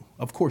budget.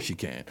 Of course you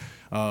can.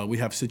 We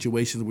have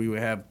situations where we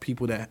have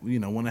people that, you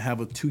know, want to have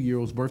a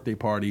 2-year-old's birthday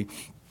party.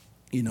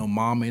 You know,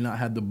 mom may not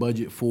have the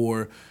budget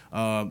for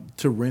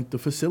to rent the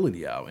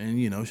facility out, and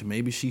you know,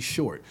 maybe she's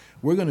short.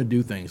 We're going to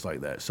do things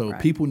like that. So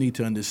people need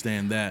to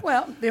understand that.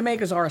 Well, the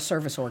Omegas are a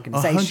service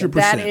organization. 100%,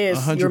 That is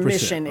 100%, your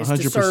mission, is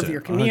to serve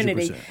your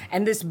community, 100%.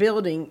 and this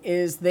building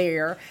is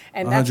there,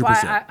 and that's 100%.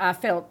 why I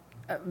felt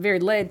very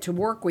led to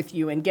work with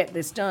you and get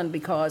this done,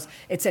 because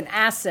it's an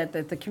asset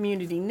that the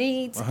community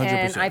needs, 100%.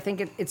 and I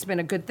think it's been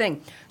a good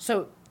thing.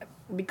 So,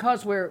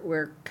 because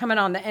we're coming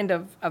on the end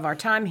of our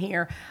time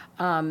here,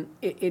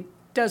 it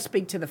does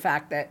speak to the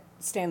fact that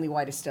Stanley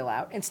White is still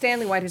out. And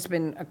Stanley White has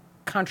been a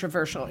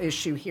controversial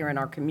issue here in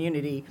our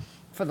community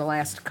for the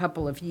last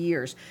couple of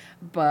years.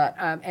 But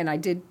and I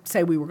did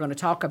say we were going to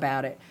talk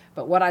about it.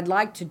 But what I'd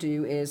like to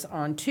do is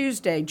on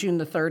Tuesday, June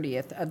the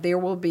 30th, there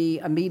will be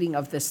a meeting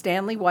of the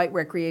Stanley White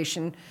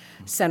Recreation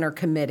Center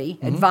Committee,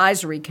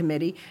 Advisory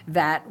Committee,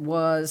 that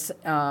was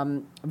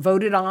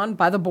voted on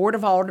by the Board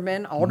of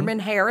Aldermen. Alderman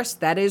Harris,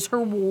 that is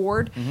her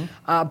ward,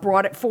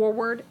 brought it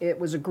forward. It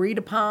was agreed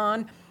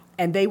upon.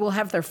 And they will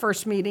have their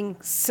first meeting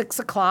 6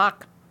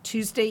 o'clock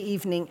Tuesday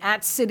evening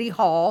at City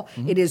Hall.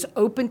 It is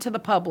open to the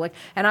public.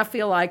 And I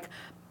feel like,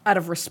 out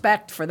of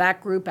respect for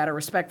that group, out of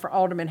respect for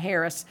Alderman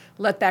Harris,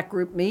 let that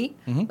group meet.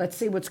 Let's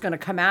see what's going to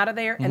come out of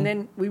there. And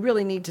then we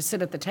really need to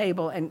sit at the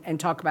table and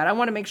talk about it. I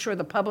want to make sure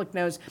the public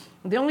knows.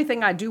 The only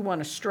thing I do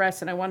want to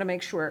stress, and I want to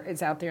make sure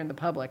it's out there in the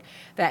public,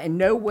 that in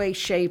no way,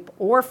 shape,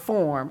 or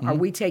form are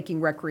we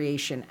taking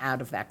recreation out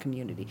of that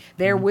community.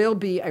 There will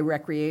be a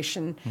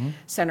recreation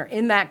center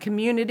in that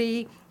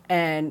community.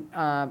 And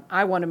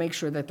I want to make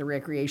sure that the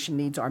recreation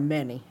needs are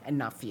many and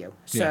not few.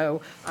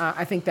 So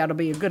I think that'll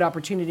be a good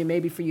opportunity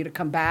maybe for you to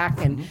come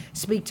back and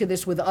speak to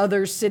this with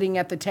others sitting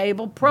at the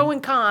table, pro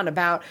and con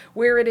about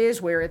where it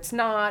is, where it's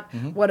not,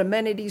 what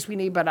amenities we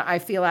need. But I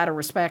feel, out of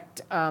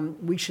respect,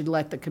 we should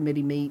let the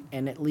committee meet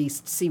and at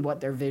least see what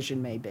their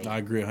vision may be. I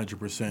agree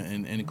 100%.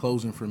 And in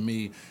closing for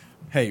me,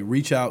 hey,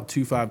 reach out,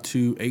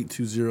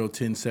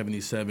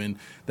 252-820-1077.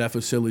 That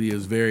facility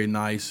is very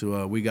nice.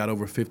 We got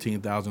over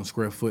 15,000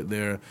 square foot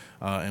there,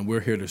 and we're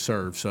here to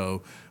serve.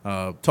 So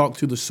talk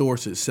to the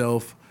source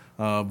itself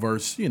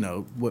versus, you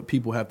know, what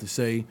people have to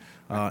say.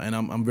 And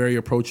I'm very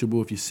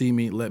approachable. If you see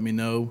me, let me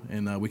know,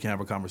 and we can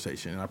have a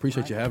conversation. And I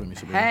appreciate you having me,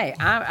 Sabrina. Hey,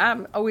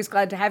 I'm always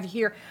glad to have you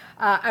here.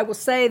 I will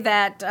say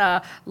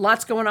that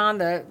lots going on.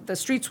 The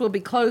streets will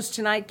be closed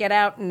tonight. Get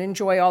out and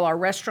enjoy all our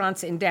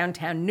restaurants in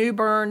downtown New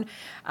Bern.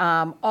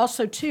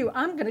 Also, too,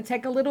 I'm going to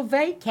take a little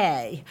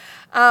vacay.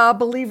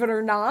 Believe it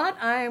or not,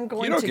 I am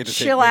going to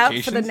chill out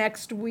for the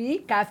next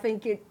week. I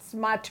think it's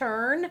my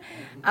turn.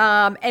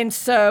 And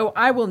so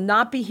I will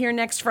not be here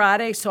next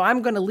Friday, so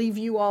I'm going to leave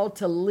you all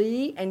to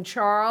Lee and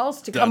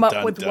Charles to come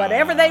up with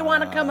whatever they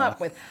want to come up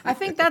with. I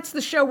think that's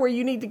the show where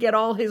you need to get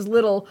all his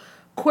little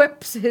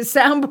quips, his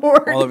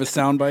soundboard. All of his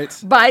sound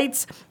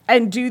bites.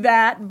 And do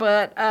that.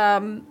 But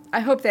I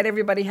hope that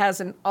everybody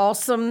has an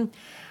awesome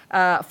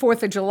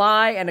 4th of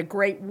July and a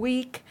great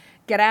week.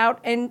 Get out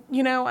and,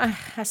 you know,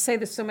 I say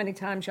this so many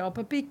times, y'all,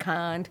 but be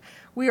kind.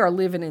 We are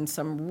living in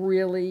some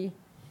really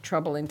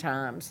troubling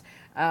times.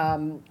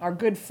 Our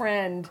good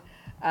friend,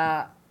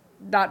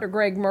 Dr.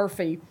 Greg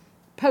Murphy,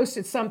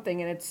 posted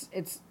something, and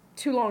it's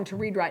too long to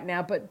read right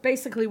now, but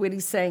basically what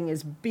he's saying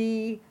is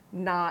be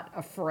not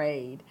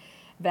afraid.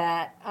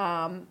 That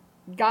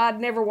God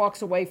never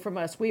walks away from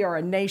us. We are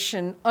a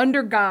nation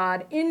under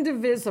God,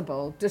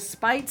 indivisible,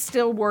 despite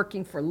still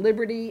working for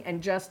liberty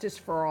and justice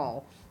for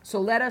all. So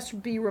let us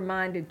be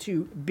reminded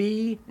to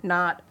be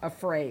not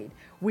afraid.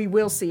 We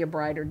will see a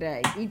brighter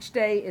day. Each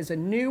day is a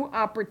new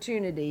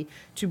opportunity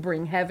to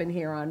bring heaven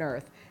here on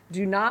earth.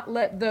 Do not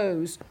let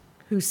those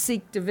who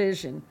seek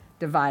division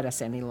divide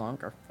us any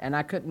longer. And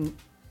I couldn't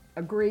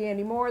agree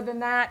any more than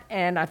that,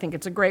 and I think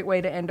it's a great way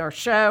to end our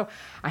show.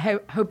 I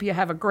hope you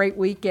have a great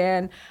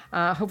weekend.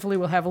 Hopefully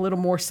we'll have a little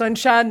more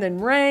sunshine than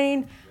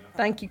rain.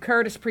 Thank you,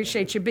 Curtis.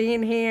 Appreciate you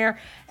being here.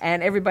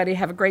 And everybody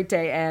have a great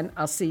day, and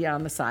I'll see you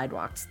on the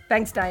sidewalks.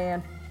 Thanks,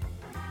 Diane.